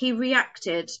less, he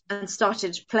reacted and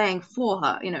started playing for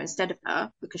her, instead of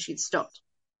her, because she'd stopped.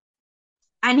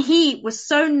 And he was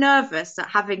so nervous at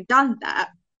having done that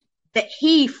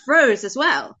he froze as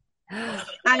well.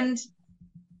 And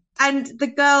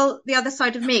the girl, the other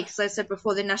side of me, because I said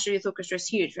before, the National Youth Orchestra is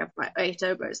huge. We have like 8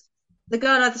 oboes. The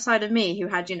girl on the other side of me, who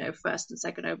had, first and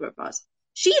second oboe parts,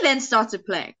 she then started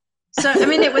playing. So, I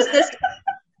mean, it was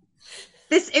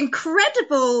this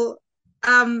incredible,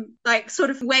 like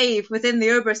sort of wave within the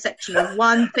oboe section of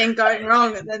one thing going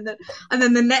wrong and then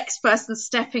the next person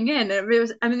stepping in. It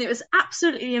was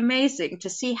absolutely amazing to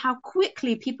see how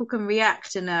quickly people can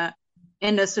react in a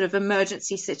sort of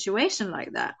emergency situation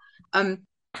like that.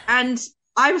 And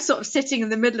I was sort of sitting in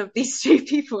the middle of these 2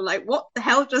 people, like, what the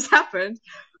hell just happened?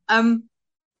 And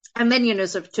then,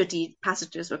 sort of tutti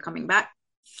passengers were coming back.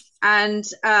 And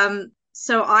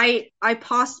so I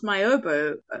passed my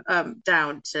oboe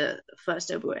down to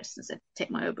first oboist and said, take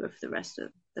my oboe for the rest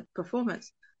of the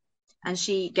performance. And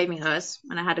she gave me hers,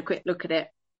 and I had a quick look at it.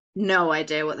 No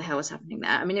idea what the hell was happening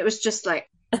there. I mean, it was just like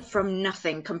from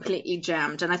nothing, completely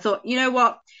jammed. And I thought, you know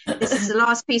what? This is the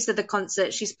last piece of the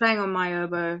concert. She's playing on my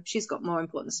oboe. She's got more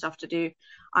important stuff to do.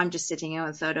 I'm just sitting here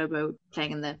on third oboe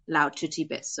playing in the loud tutti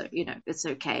bits. So, it's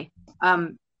okay.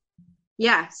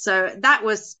 Yeah, so that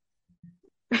was,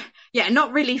 yeah,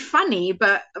 not really funny,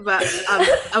 but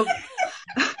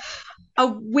a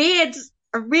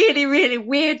really, really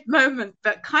weird moment,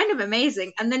 but kind of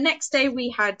amazing. And the next day we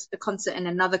had a concert in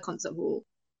another concert hall,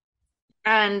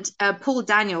 and Paul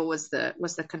Daniel was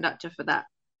the conductor for that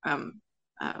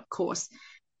course,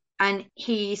 and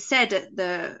he said at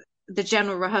the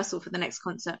general rehearsal for the next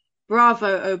concert,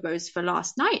 "Bravo oboes for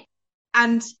last night,"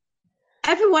 and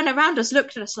everyone around us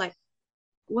looked at us like,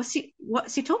 what's he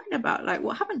talking about? Like,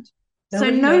 what happened?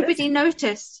 Nobody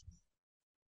noticed.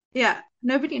 Yeah,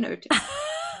 nobody noticed.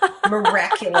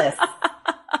 Miraculous.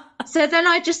 So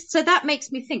that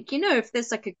makes me think, if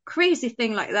there's like a crazy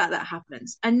thing like that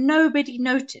happens and nobody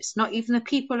noticed, not even the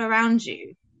people around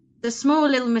you, the small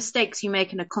little mistakes you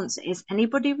make in a concert, is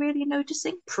anybody really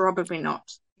noticing? Probably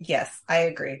not. Yes, I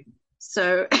agree.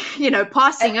 So,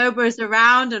 passing oboes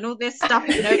around and all this stuff,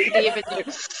 nobody even knew.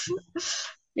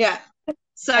 Yeah.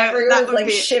 So everyone's like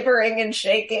shivering and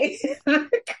shaking in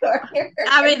the corner.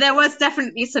 I mean, there was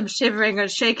definitely some shivering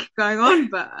and shaking going on,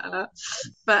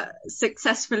 but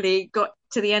successfully got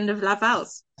to the end of La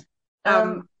Valse.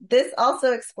 This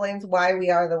also explains why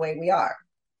we are the way we are,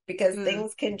 because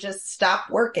things can just stop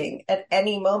working at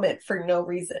any moment for no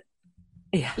reason.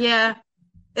 Yeah,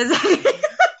 exactly.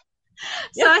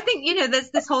 So I think,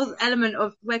 there's this whole element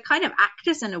of we're kind of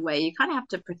actors in a way. You kind of have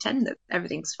to pretend that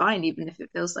everything's fine, even if it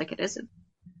feels like it isn't.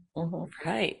 Mm-hmm.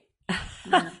 Right.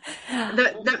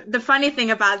 The funny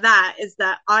thing about that is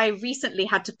that I recently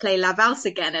had to play La Valse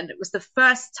again, and it was the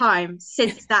first time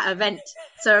since that event.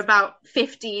 So about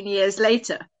 15 years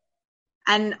later.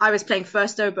 And I was playing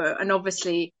first oboe, and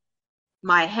obviously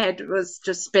my head was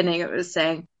just spinning. It was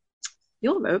saying,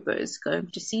 your oboe is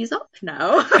going to seize up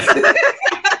now.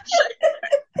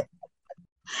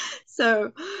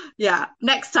 So, yeah,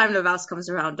 next time La Valse comes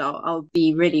around, I'll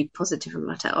be really positive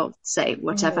about it. I'll say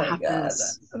whatever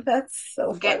happens. God. That's so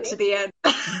funny. Get to the end.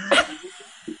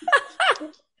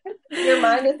 Your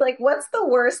mind is like, what's the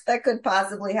worst that could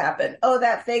possibly happen? Oh,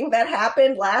 that thing that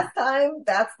happened last time?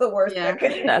 That's the worst. Yeah,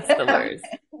 that's the worst.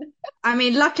 I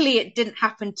mean, luckily it didn't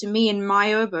happen to me in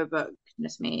my oboe, but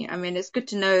goodness me. I mean, it's good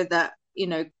to know that,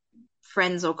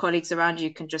 friends or colleagues around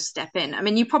you can just step in. I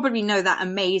mean, you probably know that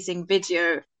amazing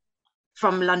video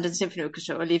from London Symphony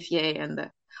Orchestra, Olivier, and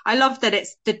I love that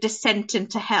it's the descent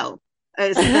into hell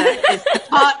is the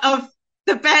part of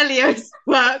the Berlioz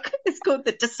work. It's called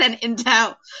the descent into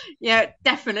hell. Yeah, it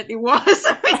definitely was.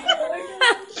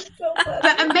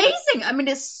 But amazing. I mean,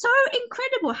 it's so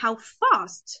incredible how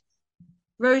fast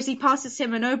Rosie passes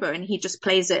him an oboe and he just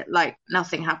plays it like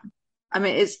nothing happened. I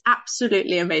mean, it's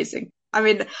absolutely amazing. I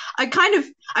mean, I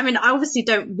obviously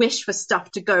don't wish for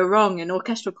stuff to go wrong in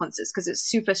orchestral concerts because it's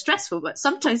super stressful, but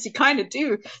sometimes you kind of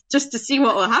do just to see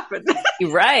what will happen.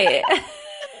 Right.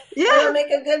 Yeah. It'll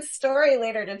make a good story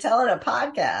later to tell in a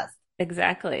podcast.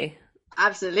 Exactly.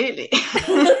 Absolutely.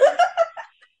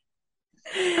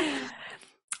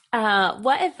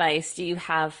 What advice do you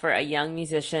have for a young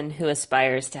musician who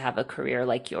aspires to have a career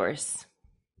like yours?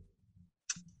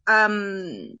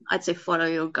 I'd say follow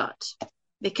your gut.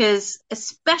 Because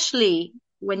especially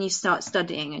when you start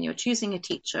studying and you're choosing a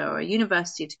teacher or a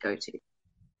university to go to,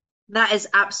 that is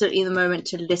absolutely the moment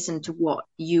to listen to what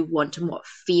you want and what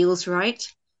feels right.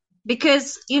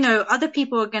 Because, other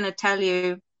people are going to tell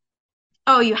you,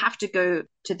 oh, you have to go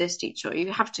to this teacher, or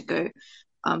you have to go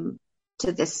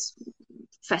to this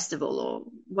festival or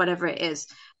whatever it is.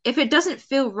 If it doesn't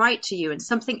feel right to you and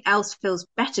something else feels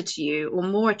better to you or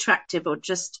more attractive or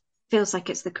just feels like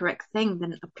it's the correct thing,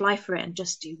 then apply for it and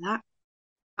just do that.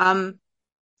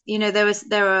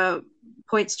 There were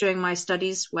points during my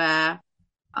studies where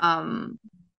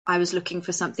I was looking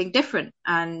for something different,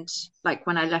 and like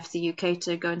when I left the UK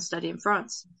to go and study in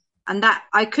France, and that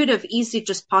I could have easily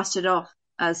just passed it off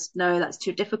as, no, that's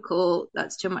too difficult,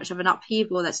 that's too much of an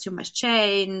upheaval, that's too much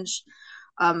change,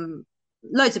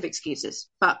 loads of excuses.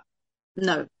 But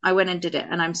no, I went and did it,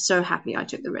 and I'm so happy I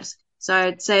took the risk. So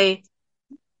I'd say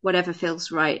whatever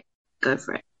feels right, go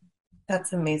for it.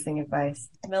 That's amazing advice.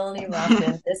 Melanie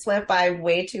Lofton, this went by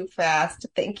way too fast.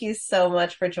 Thank you so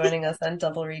much for joining us on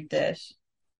Double Reed Dish.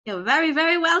 You're very,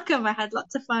 very welcome. I had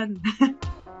lots of fun.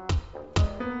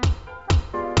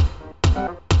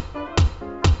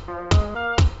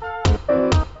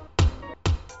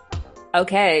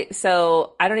 Okay,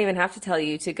 so I don't even have to tell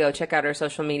you to go check out our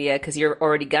social media because you're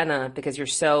already because you're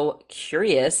so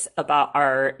curious about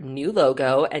our new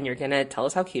logo and you're gonna tell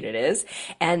us how cute it is.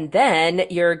 And then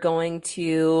you're going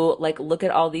to look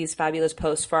at all these fabulous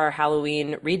posts for our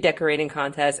Halloween redecorating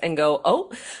contest and go,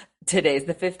 oh, today's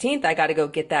the 15th. I got to go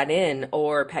get that in,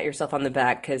 or pat yourself on the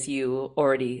back because you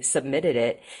already submitted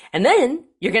it. And then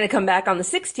you're going to come back on the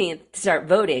 16th to start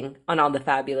voting on all the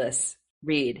fabulous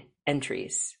Reed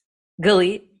entries.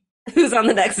 Galit, who's on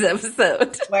the next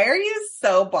episode? Why are you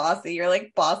so bossy? You're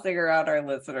like bossing around our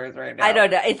listeners right now. I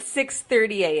don't know. It's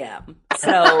 6:30 a.m.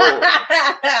 So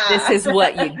this is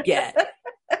what you get.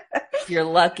 If you're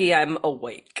lucky, I'm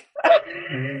awake.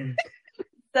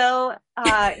 So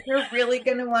you're really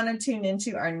going to want to tune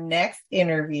into our next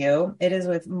interview. It is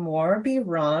with Mor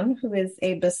Biron, who is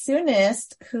a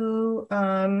bassoonist who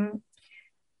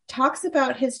talks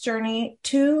about his journey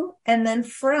to and then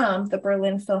from the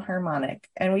Berlin Philharmonic.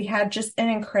 And we had just an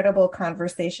incredible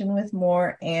conversation with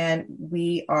Moore, and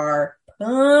we are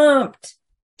pumped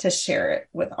to share it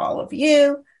with all of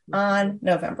you on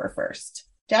November 1st.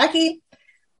 Jackie,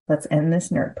 let's end this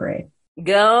nerd parade.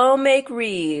 Go make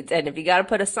reads. And if you got to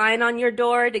put a sign on your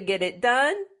door to get it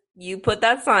done, you put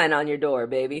that sign on your door,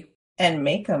 baby. And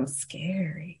make them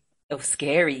scary. Oh,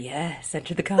 scary, yes.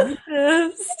 Enter the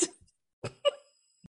contest.